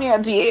 come here,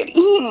 daddy.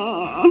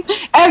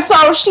 And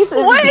so she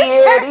says,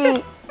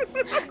 "Daddy,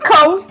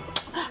 come.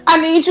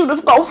 I need you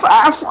to go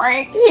find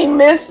Frank. He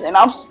missing.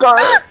 I'm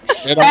scared."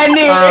 And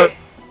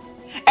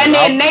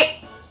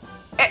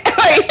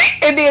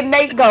then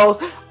Nate goes,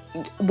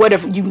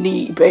 "Whatever you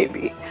need,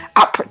 baby,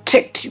 I'll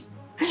protect you."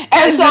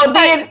 And so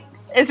then,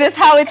 is this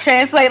how it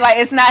translates? Like,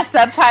 it's not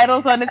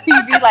subtitles on the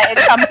TV. Like, it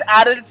comes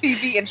out of the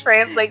TV and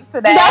translates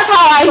to that. That's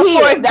how I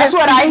hear. That's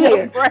what I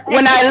hear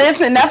when I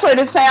listen. That's what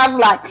it sounds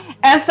like.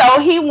 And so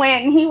he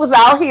went and he was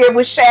out here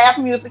with Shaft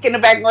music in the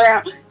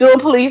background doing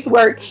police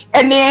work.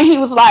 And then he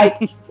was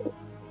like,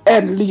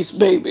 "Annalise,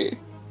 baby,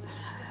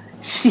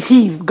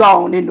 he's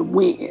gone in the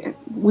wind.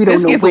 We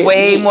don't know gets where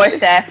way he more is."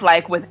 Shaft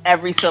like with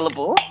every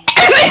syllable.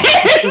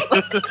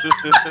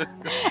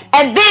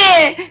 And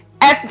then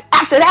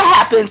after that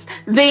happens,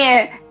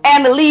 then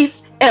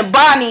Annalise and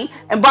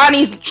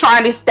Bonnie's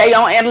trying to stay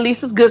on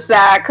Annalise's good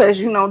side because,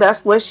 you know,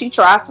 that's where she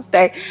tries to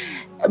stay.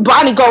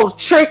 Bonnie goes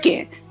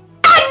tricking.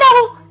 "I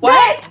know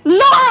that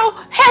Laurel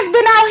has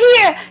been out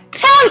here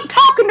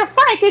talking to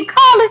Frank and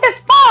calling his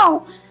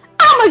phone.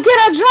 I'm going to get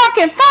her drunk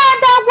and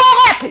find out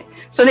what happened."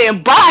 So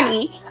then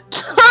Bonnie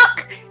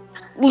took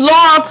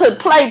Laurel to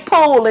play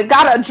pool and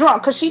got her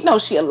drunk because she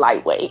knows she a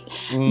lightweight.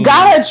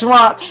 Got her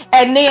drunk,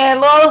 and then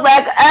Laurel's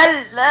like,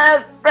 "I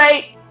love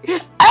Frank.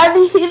 I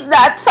mean, he's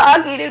not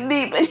talking to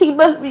me, but he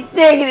must be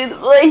taking his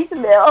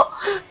voicemail.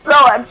 So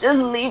I'm just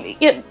leaving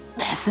him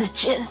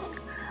messages."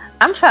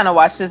 I'm trying to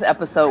watch this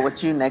episode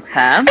with you next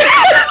time.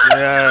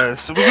 Yes,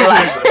 we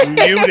can just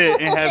mute it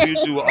and have you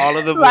do all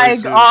of the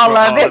voices. Like, all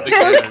of it.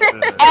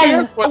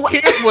 The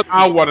Here's what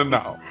I want to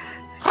know.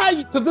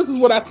 Because this is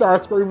what I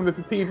started screaming at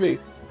the TV.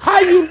 How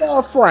you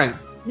love Frank?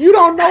 You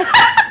don't know.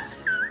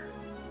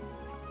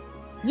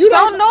 You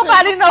don't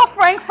nobody know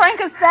Frank.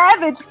 Frank is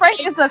savage. Frank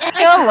is a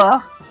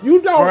killer.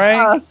 You don't.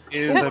 Frank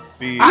is a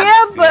beast.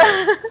 Yeah, but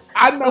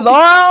I know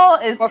Laurel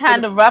is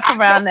kind of rough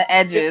around the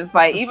edges.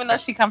 Like, even though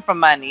she come from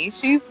money,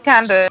 she's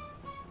kind of.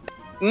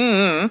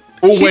 She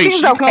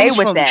seems okay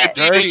with that.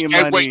 Dirty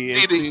money,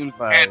 it seems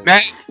like. And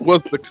that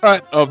was the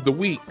cut of the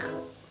week.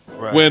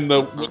 Right. When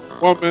the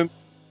woman,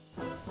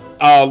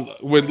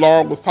 when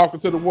Laurel was talking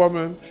to the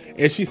woman,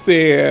 and she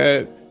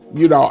said,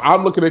 "You know,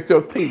 I'm looking at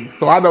your teeth,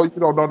 so I know you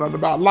don't know nothing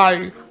about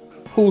life.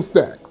 Who's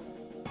next?"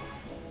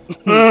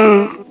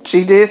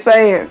 She did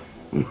say it.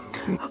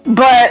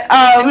 But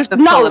she was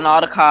just pulling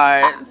all the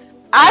cards.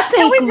 I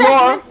think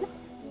Laurel.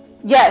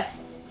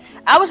 Yes.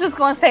 I was just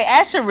going to say,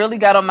 Asher really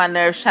got on my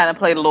nerves trying to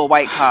play the little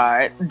white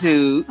card,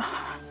 dude.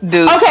 Okay,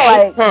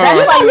 like,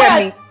 that's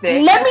why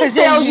you're let me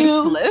tell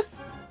you.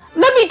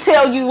 Let me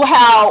tell you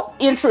how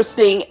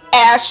interesting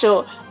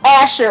Asher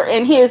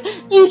and his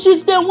 "you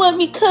just don't want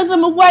me because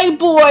I'm a white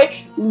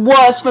boy"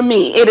 was for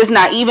me. It is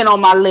not even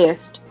on my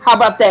list. How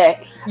about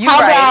that? How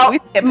about we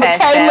can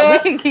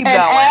keep and going.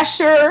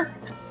 Asher?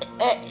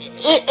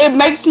 it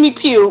makes me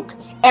puke.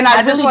 And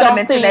I really just want to don't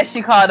mention think that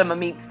she called him a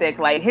meat stick.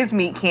 Like, his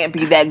meat can't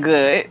be that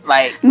good.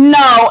 Like,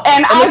 no,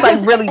 and it looks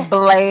like really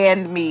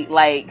bland meat.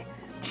 Like,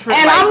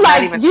 and I'm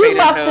like, you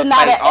must have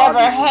not ever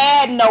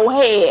had no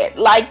head.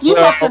 Like, you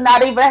must have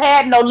not even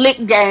had no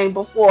lick game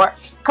before,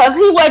 because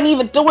he wasn't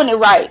even doing it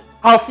right.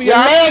 Her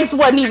legs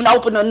wasn't even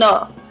open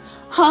enough.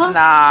 Huh?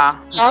 Nah.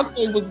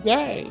 Beyonce was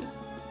gay.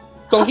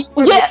 So he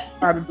wasn't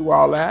trying to do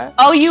all that.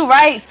 Oh, you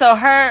right. So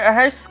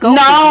her scope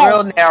is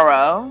real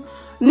narrow.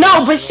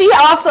 No, but she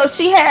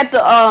had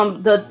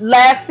the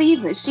last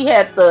season. She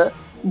had the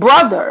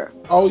brother.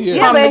 Oh yeah.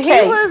 Yeah, but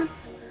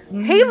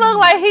he looked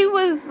like he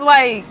was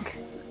like,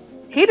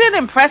 he didn't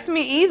impress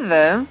me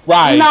either.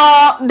 Right.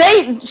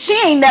 No, she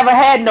ain't never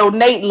had no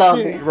Nate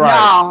loving. Right.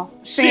 No,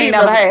 she ain't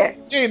never had.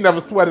 She ain't never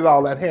sweated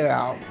all that hair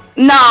out.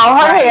 No,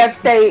 her hair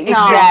stayed.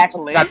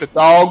 Exactly. Got the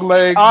dog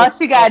legs. All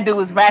she gotta do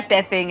is wrap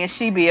that thing and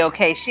she be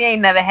okay. She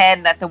ain't never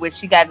had nothing where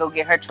she gotta go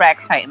get her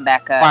tracks tightened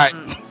back up. Right.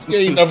 She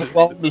ain't never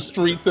roamed the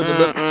streets in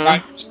the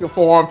night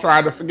before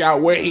trying to figure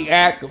out where he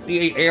at because he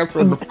ain't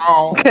answering the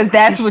phone. Because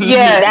that's what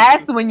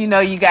that's when you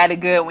know you got it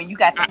good. When you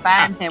got to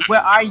find him.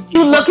 Where are you?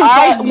 You looking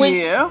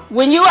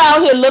when you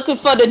out here looking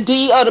for the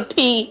D or the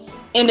P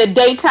in the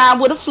daytime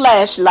with a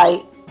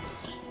flashlight.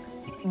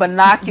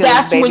 Binoculars,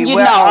 that's baby. When you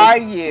where know are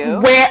you?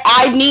 Where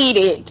I need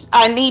it.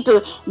 I need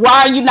to.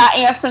 Why are you not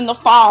answering the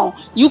phone?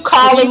 You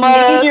calling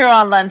us? You're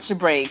on lunch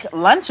break.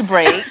 Lunch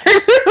break?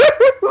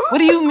 What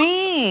do you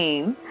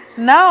mean?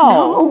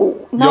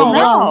 No.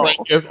 Lunch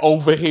break is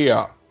over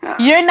here.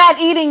 You're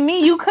not eating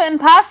me. You couldn't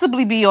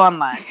possibly be on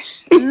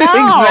lunch. No.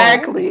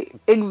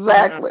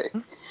 Exactly.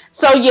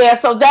 So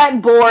that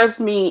bores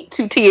me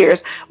to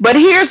tears. But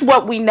here's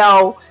what we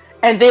know,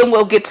 and then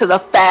we'll get to the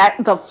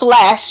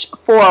flash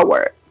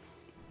forward.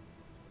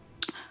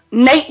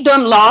 Nate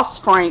done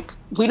lost Frank.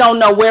 We don't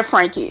know where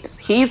Frank is.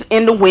 He's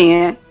in the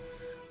wind.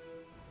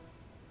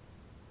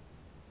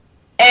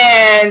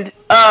 And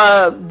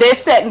they're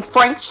setting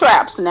Frank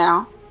traps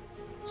now.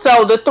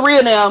 So the three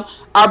of them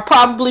are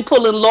probably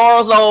pulling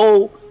Laurel's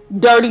old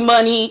dirty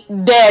money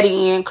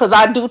daddy in, because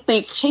I do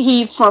think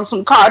he's from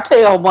some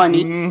cartel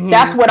money. Mm-hmm.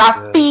 That's what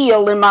I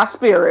feel in my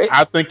spirit.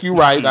 I think you're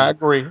right. I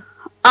agree.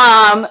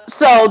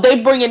 So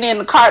they bringing in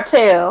the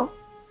cartel,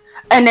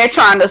 and they're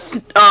trying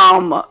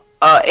to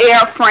air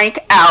Frank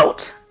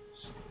out,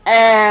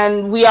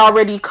 and we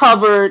already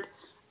covered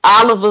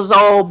Oliver's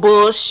old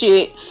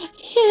bullshit.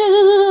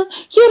 You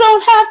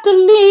don't have to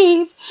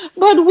leave,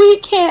 but we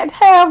can't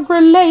have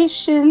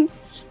relations.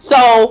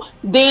 So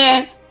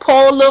then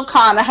Paul Lil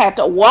Connor had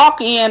to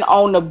walk in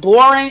on the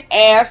boring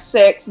ass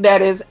sex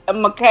that is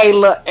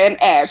Michaela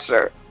and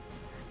Asher.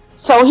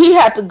 So he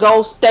had to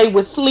go stay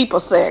with sleeper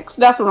sex.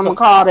 That's what I'm gonna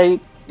call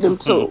them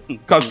too.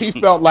 Because he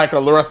felt like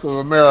the rest of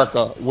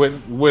America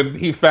when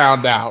he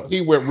found out. He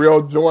went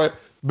real joy.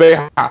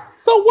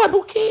 So what?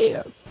 Who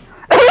cares?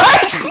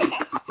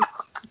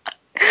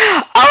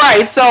 All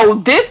right. So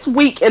this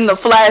week in the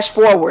flash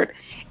forward,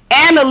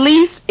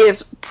 Annalise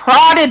is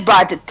prodded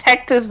by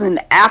detectives in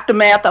the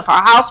aftermath of her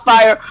house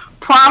fire,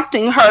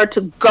 prompting her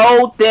to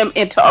goad them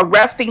into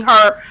arresting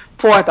her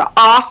for the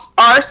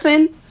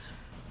arson.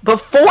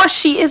 Before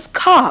she is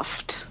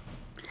cuffed,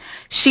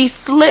 she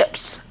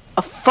slips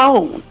a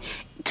phone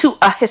to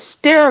a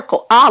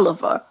hysterical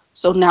Oliver.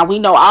 So now we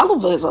know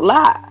Oliver is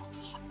alive.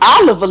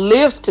 Oliver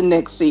lives to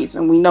next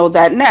season. We know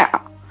that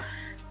now.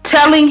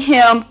 Telling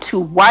him to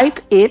wipe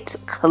it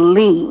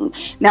clean.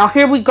 Now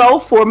here we go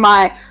for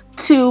my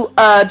two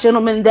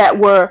gentlemen that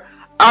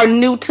are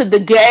new to the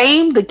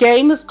game. The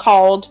game is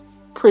called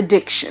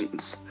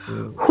Predictions.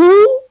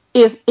 Who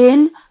is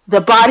in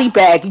the body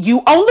bag?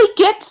 You only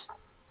get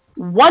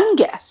one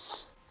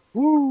guess.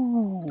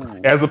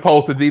 Ooh. As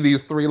opposed to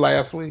DD's 3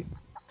 last week.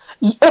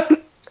 Why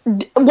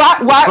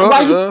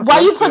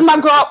you putting my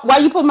girl? Why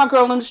you putting my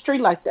girl in the street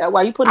like that?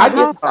 Why you putting? Why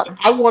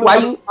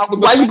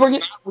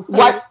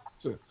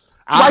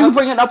you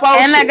bringing up all?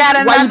 And I got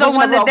another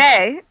one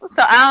today,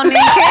 so I don't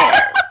even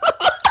care.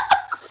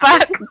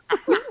 Fuck.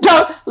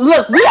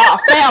 Look, we are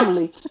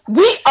family.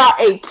 We are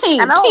a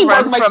team. And I'll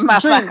run from my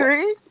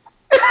fuckery.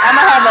 I'm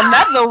gonna have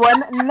another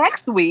one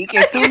next week.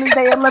 As soon as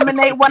they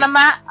eliminate one of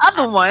my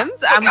other ones,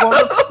 I'm going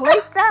to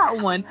place that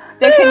one.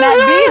 There cannot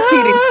be a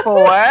cheating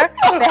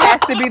 4. There has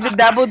to be the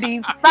double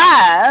D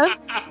 5.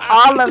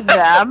 All of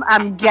them.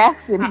 I'm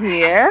guessing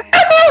here.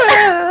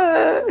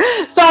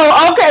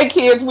 So, okay,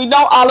 kids, we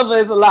know Oliver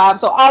is alive.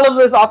 So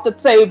Oliver is off the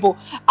table.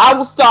 I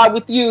will start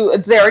with you,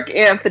 Derek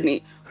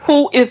Anthony.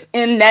 Who is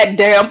in that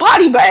damn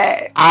body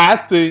bag? I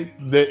think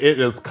that it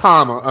is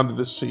Connor under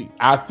the sheet.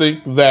 I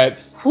think that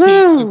he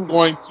is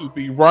going to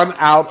be run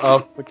out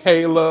of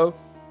Michaela's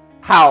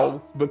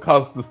house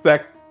because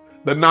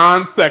the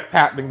non-sex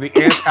happening, the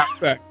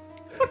anti-sex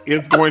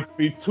is going to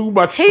be too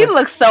much. He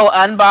looks so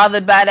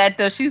unbothered by that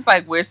though. She's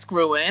like, we're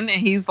screwing. And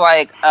he's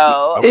like,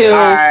 oh, okay.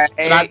 All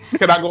right.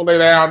 Can I go lay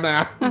down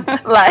now?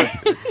 Like,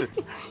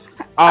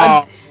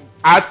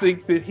 I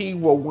think that he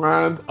will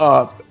wind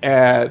up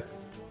at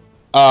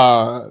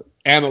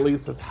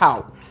Annalise's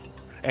house,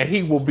 and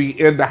he will be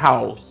in the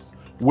house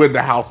when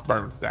the house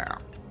burns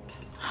down.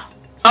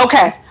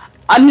 Okay.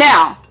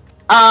 Now,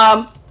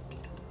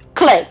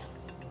 Clay.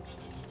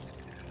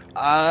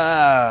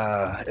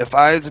 If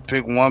I had to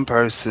pick one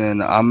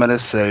person, I'm gonna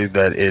say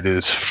that it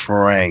is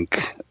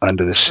Frank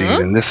under the sheet,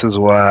 and this is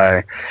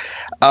why.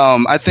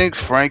 I think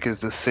Frank is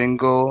the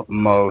single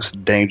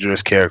most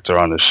dangerous character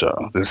on the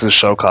show. This is a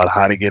show called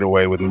How to Get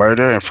Away with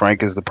Murder, and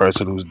Frank is the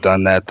person who's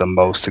done that the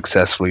most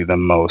successfully the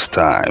most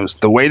times.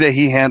 The way that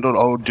he handled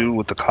old dude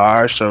with the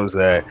car shows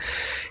that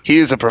he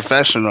is a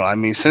professional. I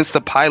mean, since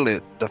the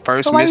pilot, the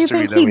first So why do you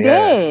mystery think that he we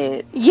had.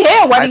 did?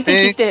 Yeah, why do you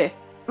think he did?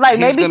 Like,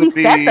 He's maybe gonna he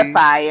set the be-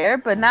 fire,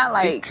 but not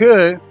He like...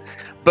 could,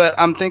 but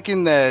I'm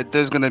thinking that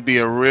there's going to be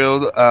a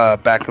real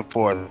back and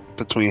forth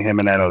between him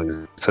and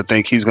Annalise. I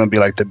think he's going to be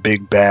like the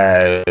big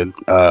bad,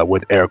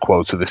 with air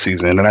quotes, of the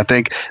season. And I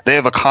think they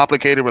have a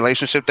complicated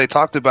relationship. They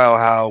talked about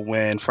how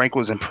when Frank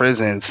was in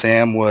prison,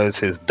 Sam was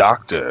his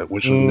doctor,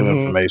 which was new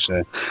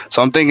information.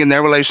 So I'm thinking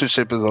their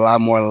relationship is a lot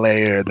more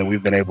layered than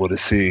we've been able to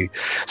see.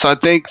 So I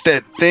think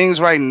that things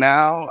right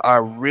now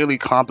are really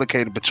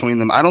complicated between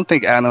them. I don't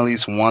think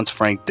Annalise wants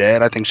Frank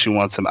dead. I think she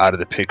wants him out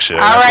of the picture.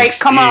 All right,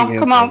 come on.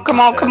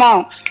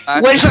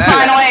 What's your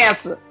final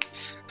answer?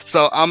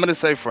 So I'm gonna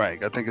say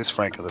Frank. I think it's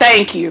Frank.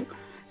 Thank you.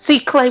 See,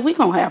 Clay, we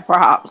gonna have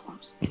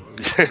problems. He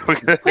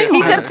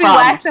just be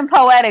waxing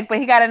poetic, but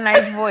he got a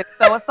nice voice,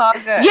 so it's all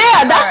good.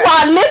 Yeah, that's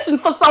why I listened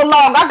for so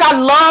long. I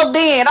got loved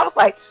in. I was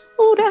like,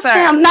 "Ooh, that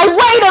sounds nice."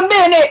 Wait a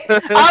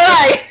minute. All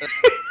right.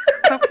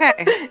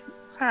 Okay.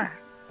 Sorry.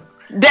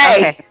 Day.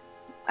 Okay.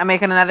 I'm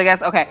making another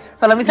guess. Okay,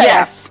 so let me tell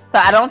you. So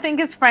I don't think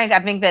it's Frank. I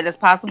think that it's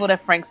possible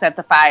that Frank set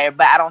the fire,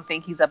 but I don't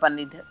think he's up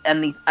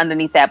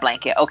underneath that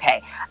blanket.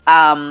 Okay.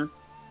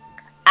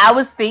 I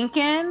was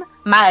thinking,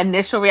 my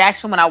initial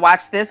reaction when I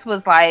watched this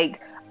was like,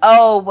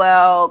 oh,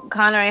 well,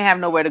 Connor ain't have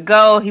nowhere to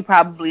go. He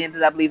probably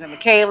ended up leaving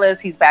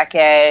Michaela's. He's back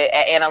at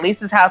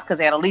Annalise's house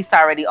because Annalise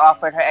already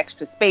offered her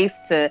extra space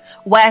to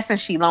Wes, and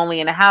she lonely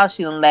in the house.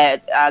 She didn't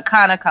let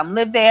Connor come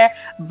live there.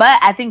 But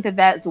I think that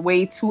that's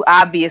way too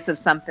obvious of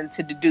something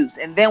to deduce.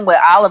 And then with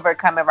Oliver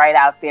coming right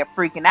out there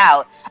freaking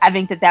out, I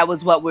think that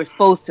was what we're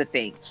supposed to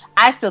think.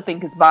 I still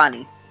think it's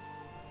Bonnie.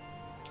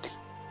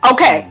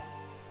 Okay.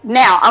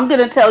 Now, I'm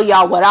going to tell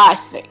y'all what I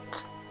think.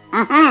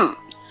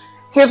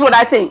 Here's what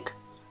I think.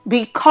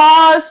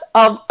 Because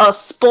of a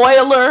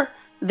spoiler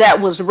that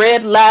was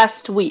read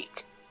last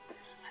week,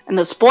 and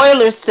the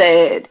spoiler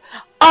said,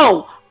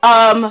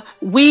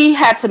 we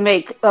had to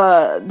make,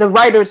 the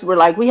writers were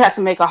like, we had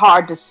to make a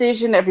hard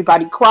decision.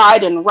 Everybody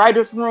cried in the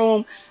writer's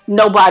room.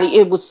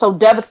 It was so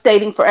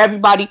devastating for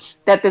everybody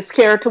that this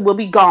character will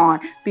be gone.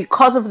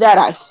 Because of that,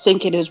 I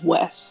think it is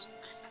Wes.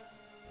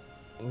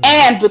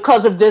 And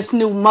because of this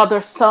new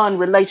mother-son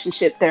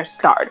relationship they're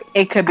starting.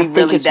 It could be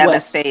really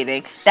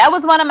devastating. West. That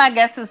was one of my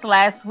guesses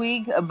last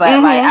week, but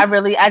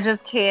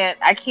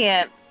I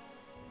can't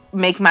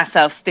make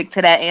myself stick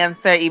to that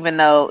answer, even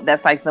though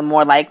that's like the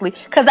more likely.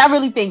 Because I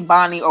really think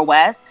Bonnie or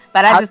Wes,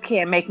 but I just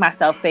can't make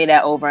myself say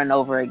that over and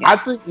over again. I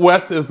think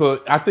Wes is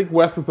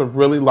a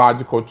really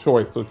logical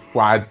choice, which is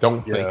why I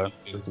don't think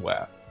it is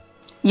Wes.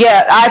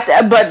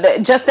 Yeah,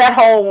 but just that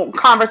whole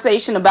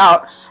conversation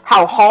about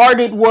how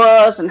hard it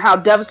was and how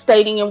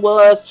devastating it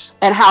was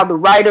and how the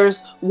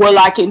writers were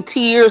like in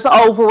tears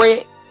over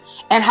it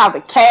and how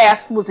the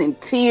cast was in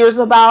tears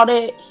about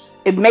it.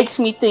 It makes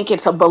me think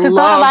it's a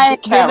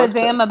beloved character. Give a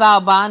damn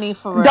about Bonnie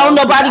for real. Don't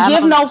nobody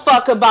give no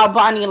fuck about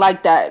Bonnie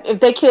like that. If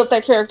they killed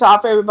that character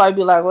off, everybody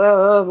be like,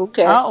 well,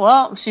 okay. Oh,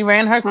 well, she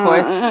ran her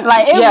course.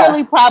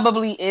 Really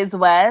probably is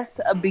Wes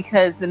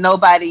because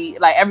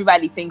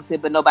everybody thinks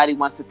it, but nobody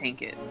wants to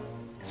think it.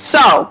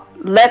 So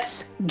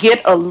let's get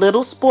a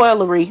little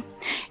spoilery.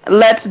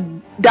 Let's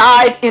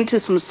dive into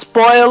some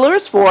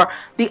spoilers for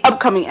the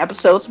upcoming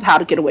episodes of How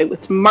to Get Away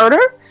with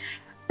Murder.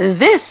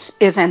 This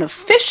is an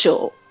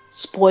official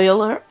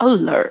spoiler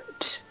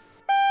alert.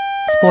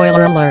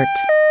 Spoiler alert.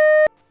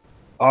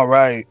 All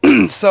right.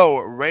 So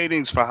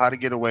ratings for How to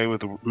Get Away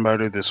with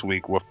Murder this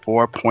week were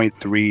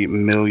 4.3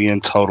 million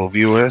total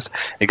viewers.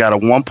 It got a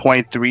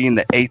 1.3 in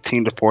the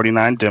 18 to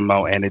 49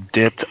 demo, and it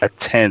dipped a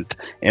 10th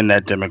in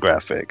that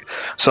demographic.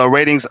 So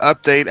ratings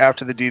update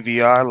after the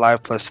DVR,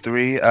 Live Plus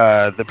 3.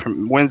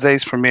 The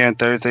Wednesday's premiere and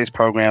Thursday's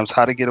programs,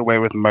 How to Get Away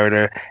with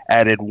Murder,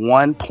 added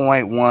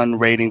 1.1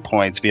 rating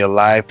points via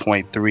Live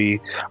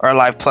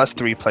Plus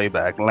 3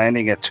 playback,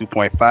 landing at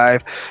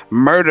 2.5.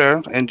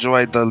 Murder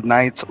enjoyed the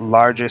night's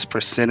largest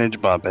percentage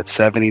bump at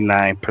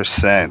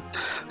 79%.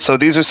 So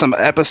these are some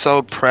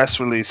episode press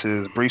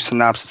releases, brief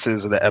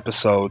synopsises of the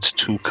episodes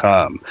to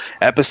come.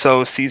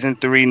 Episode Season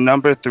 3,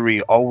 Number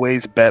 3,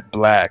 Always Bet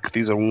Black.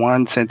 These are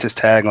one-sentence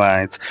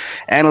taglines.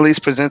 Annalise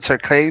presents her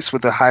case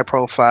with a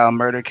high-profile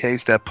murder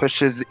case that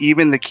pushes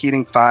even the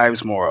Keating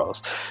Fives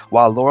morals,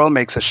 while Laurel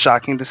makes a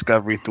shocking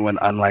discovery through an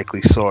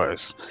unlikely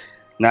source.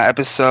 Now,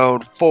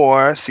 episode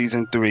 4,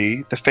 season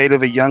 3, the fate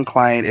of a young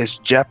client is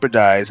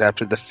jeopardized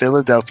after the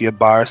Philadelphia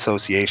Bar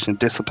Association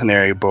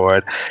Disciplinary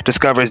Board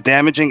discovers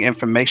damaging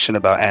information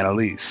about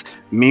Annalise.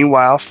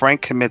 Meanwhile,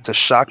 Frank commits a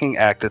shocking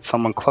act that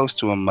someone close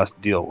to him must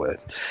deal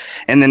with.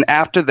 And then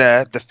after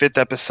that, the 5th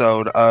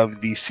episode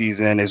of the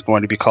season is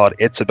going to be called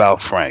It's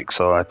About Frank.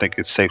 So I think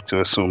it's safe to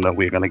assume that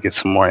we're going to get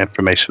some more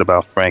information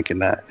about Frank in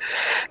that.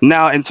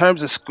 Now, in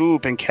terms of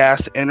scoop and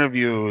cast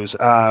interviews,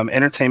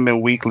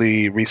 Entertainment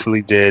Weekly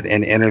recently did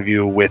an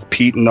interview with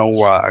Pete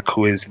Nowak,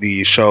 who is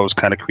the show's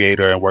kind of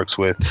creator and works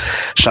with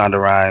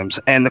Shonda Rhimes.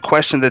 And the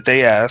question that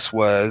they asked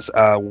was,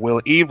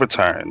 will Eve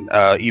return?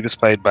 Eve is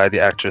played by the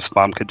actress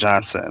Famke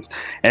Johnson.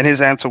 And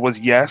his answer was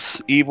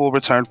yes, Eve will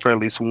return for at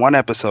least one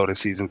episode of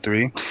season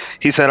 3.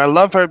 He said, I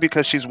love her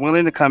because she's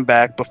willing to come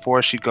back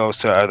before she goes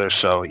to her other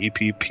show,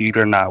 EP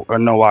Peter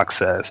Nowak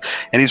says.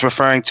 And he's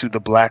referring to the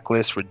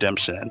Blacklist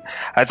Redemption.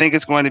 I think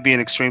it's going to be an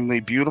extremely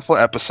beautiful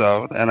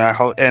episode,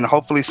 and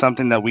hopefully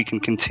something that we can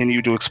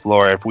continue to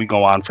explore if we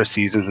go on for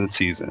seasons and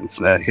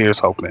seasons. Here's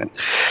hoping.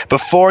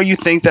 Before you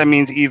think that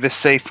means Eve is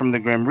safe from the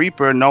Grim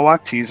Reaper,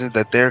 Nowak teases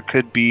that there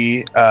could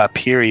be a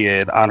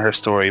period on her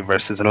story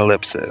versus an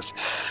ellipsis.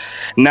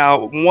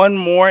 Now, one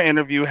more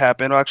interview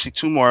happened, actually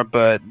 2 more,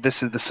 but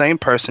this is the same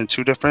person,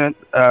 2 different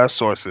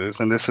sources,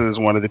 and this is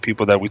one of the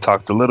people that we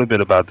talked a little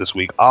bit about this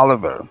week,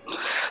 Oliver.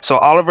 So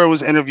Oliver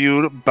was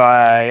interviewed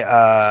by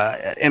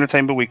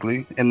Entertainment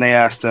Weekly, and they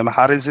asked him,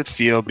 how does it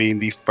feel being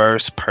the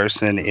first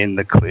person in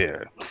the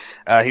clear?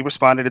 He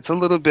responded, it's a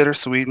little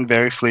bittersweet and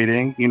very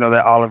fleeting. You know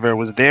that Oliver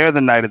was there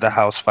the night of the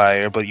house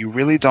fire, but you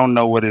really don't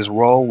know what his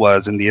role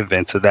was in the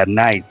events of that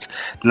night.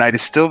 The night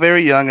is still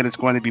very young and it's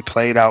going to be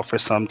played out for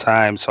some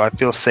time, so I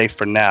feel safe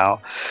for now.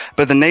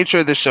 But the nature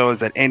of the show is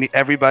that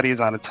everybody is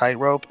on a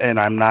tightrope and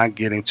I'm not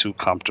getting too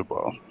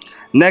comfortable.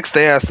 Next,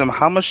 they asked him,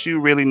 how much do you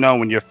really know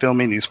when you're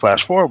filming these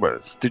flash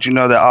forwards? Did you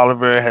know that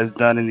Oliver has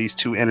done in these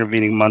 2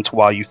 intervening months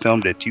while you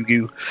filmed it?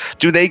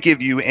 Do they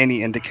give you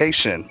any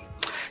indication?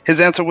 His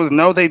answer was,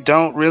 no, they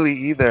don't really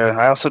either.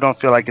 I also don't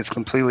feel like it's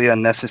completely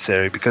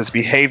unnecessary because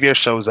behavior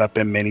shows up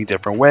in many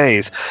different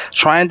ways.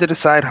 Trying to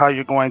decide how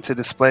you're going to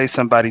display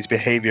somebody's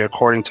behavior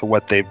according to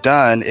what they've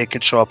done, it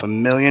could show up a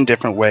million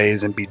different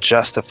ways and be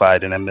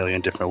justified in a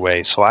million different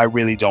ways. So I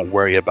really don't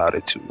worry about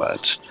it too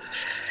much.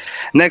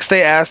 Next,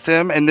 they asked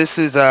him, and this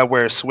is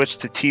where it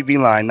switched to TV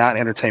Line, not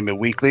Entertainment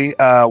Weekly,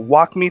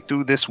 walk me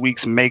through this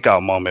week's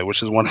makeout moment,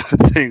 which is one of the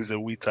things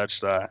that we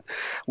touched on,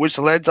 which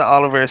led to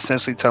Oliver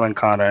essentially telling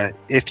Connor,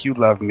 if you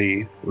love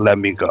me, let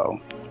me go.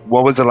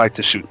 What was it like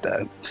to shoot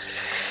that?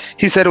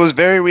 He said it was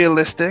very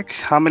realistic.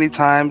 How many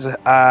times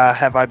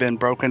have I been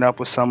broken up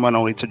with someone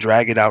only to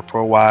drag it out for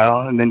a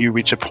while, and then you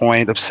reach a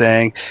point of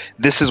saying,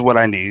 this is what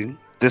I need.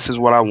 This is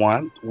what I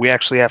want. We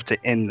actually have to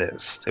end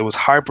this. It was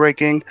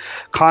heartbreaking.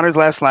 Connor's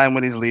last line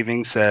when he's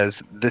leaving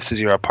says, this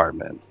is your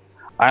apartment.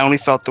 I only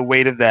felt the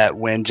weight of that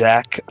when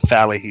Jack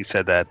Fahey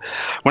said that.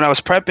 When I was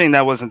prepping,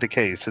 that wasn't the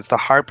case. It's the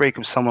heartbreak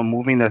of someone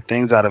moving their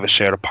things out of a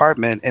shared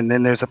apartment, and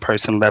then there's a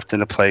person left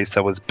in a place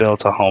that was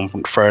built a home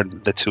for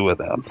the 2 of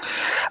them.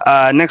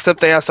 Next up,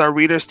 they asked, our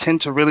readers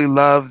tend to really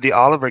love the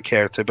Oliver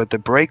character, but the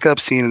breakup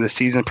scene in the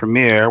season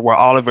premiere where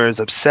Oliver is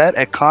upset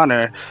at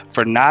Connor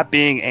for not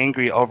being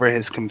angry over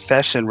his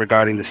confession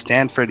regarding the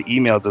Stanford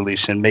email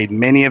deletion made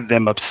many of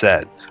them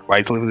upset.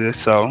 Rightly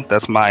so.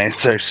 That's my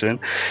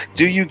insertion.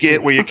 Do you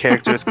get where your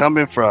character is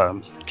coming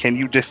from? Can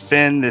you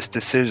defend this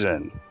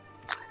decision?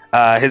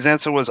 His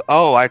answer was,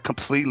 oh, I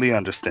completely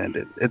understand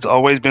it. It's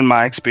always been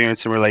my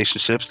experience in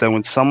relationships that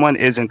when someone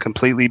isn't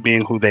completely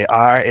being who they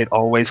are, it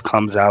always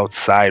comes out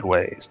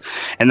sideways.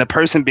 And the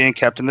person being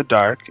kept in the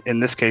dark,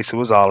 in this case it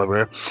was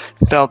Oliver,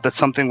 felt that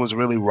something was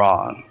really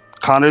wrong.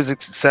 Connor's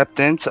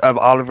acceptance of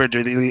Oliver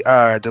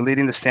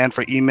deleting the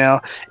Stanford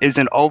email is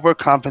an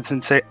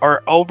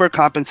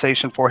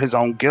overcompensation for his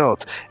own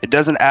guilt. It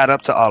doesn't add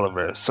up to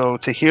Oliver. So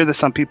to hear that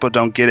some people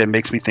don't get it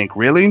makes me think,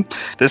 really?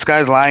 This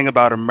guy's lying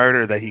about a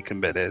murder that he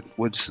committed,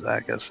 which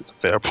I guess is a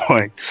fair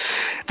point.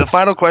 The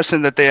final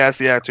question that they asked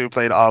the actor who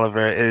played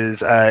Oliver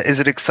is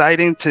it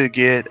exciting to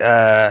get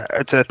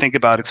to think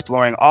about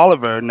exploring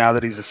Oliver now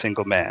that he's a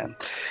single man?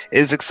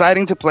 It's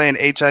exciting to play an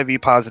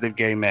HIV-positive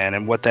gay man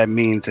and what that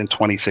means in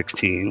 2016.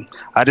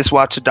 I just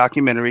watched a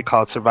documentary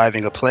called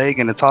Surviving a Plague,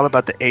 and it's all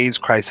about the AIDS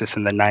crisis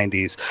in the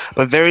 90s,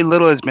 but very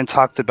little has been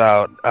talked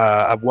about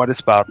of what it's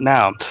about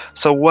now.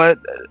 So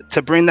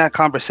to bring that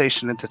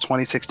conversation into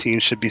 2016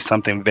 should be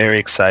something very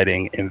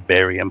exciting and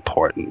very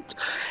important.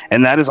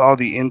 And that is all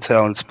the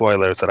intel and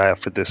spoilers that I have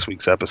for this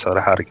week's episode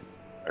of How to Get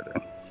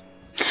Murdered.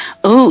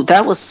 Ooh,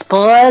 that was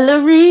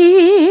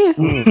spoilery.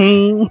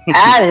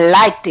 I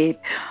liked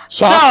it.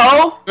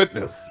 So,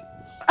 goodness.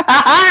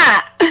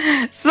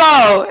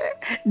 So,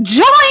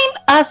 join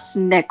us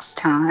next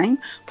time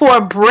for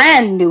a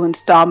brand new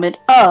installment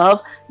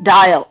of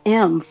Dial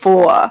M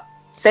for,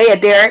 say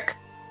it, Derek.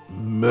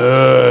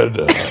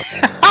 Murder.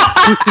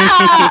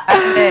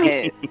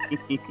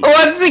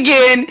 Once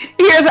again,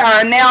 here's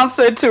our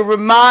announcer to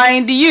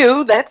remind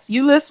you, that's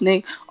you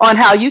listening, on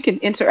how you can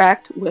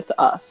interact with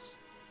us.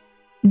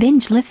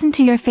 Binge listen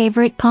to your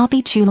favorite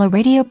Papi Chulo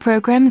radio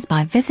programs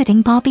by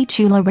visiting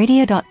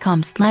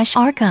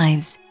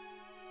papichularadio.com/archives.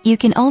 You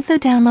can also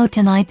download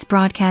tonight's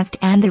broadcast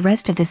and the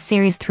rest of the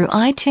series through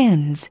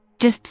iTunes.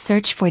 Just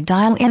search for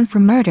Dial M for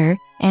Murder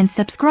and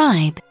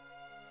subscribe.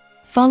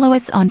 Follow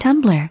us on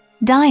Tumblr,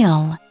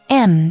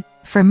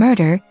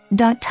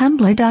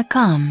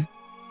 dialmformurder.tumblr.com.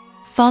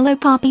 Follow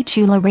Papi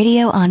Chulo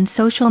Radio on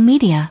social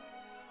media.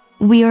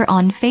 We are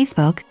on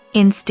Facebook,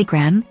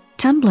 Instagram,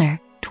 Tumblr,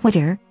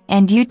 Twitter,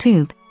 and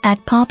YouTube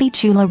at Papi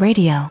Chulo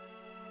Radio.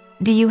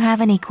 Do you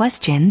have any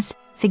questions,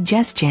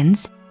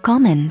 suggestions,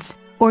 comments,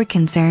 or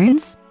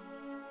concerns?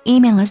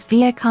 Email us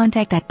via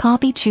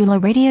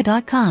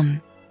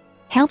contact@papichuloradio.com.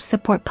 Help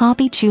support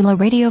Papi Chulo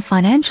Radio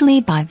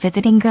financially by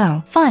visiting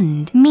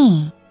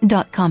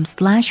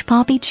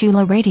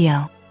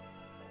gofundme.com/papichuloradio.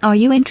 Are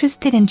you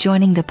interested in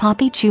joining the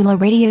Papi Chulo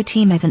Radio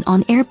team as an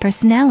on-air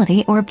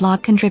personality or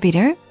blog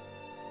contributor?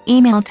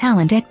 Email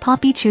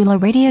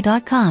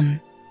talent@papichuloradio.com.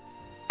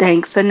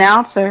 Thanks,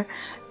 announcer.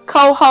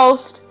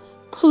 Co-host,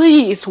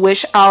 please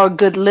wish our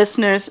good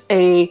listeners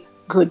a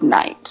good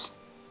night.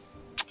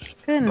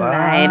 Good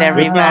Bye. night,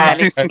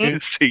 everybody.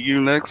 See you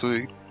next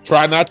week.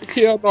 Try not to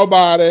kill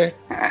nobody.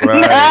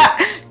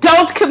 Right.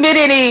 Don't commit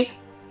any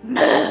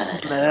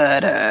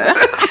murder.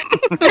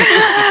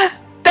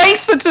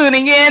 Thanks for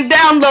tuning in.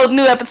 Download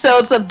new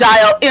episodes of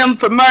Dial M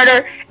for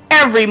Murder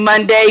every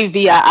Monday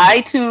via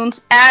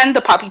iTunes and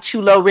the Papi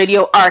Chulo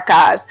Radio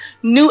archives.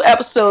 New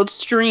episodes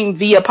stream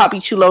via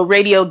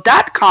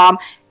papichuloradio.com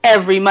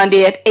every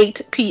Monday at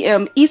 8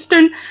 p.m.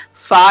 Eastern,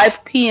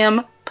 5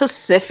 p.m.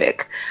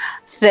 Pacific.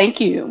 Thank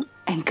you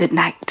and good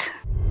night.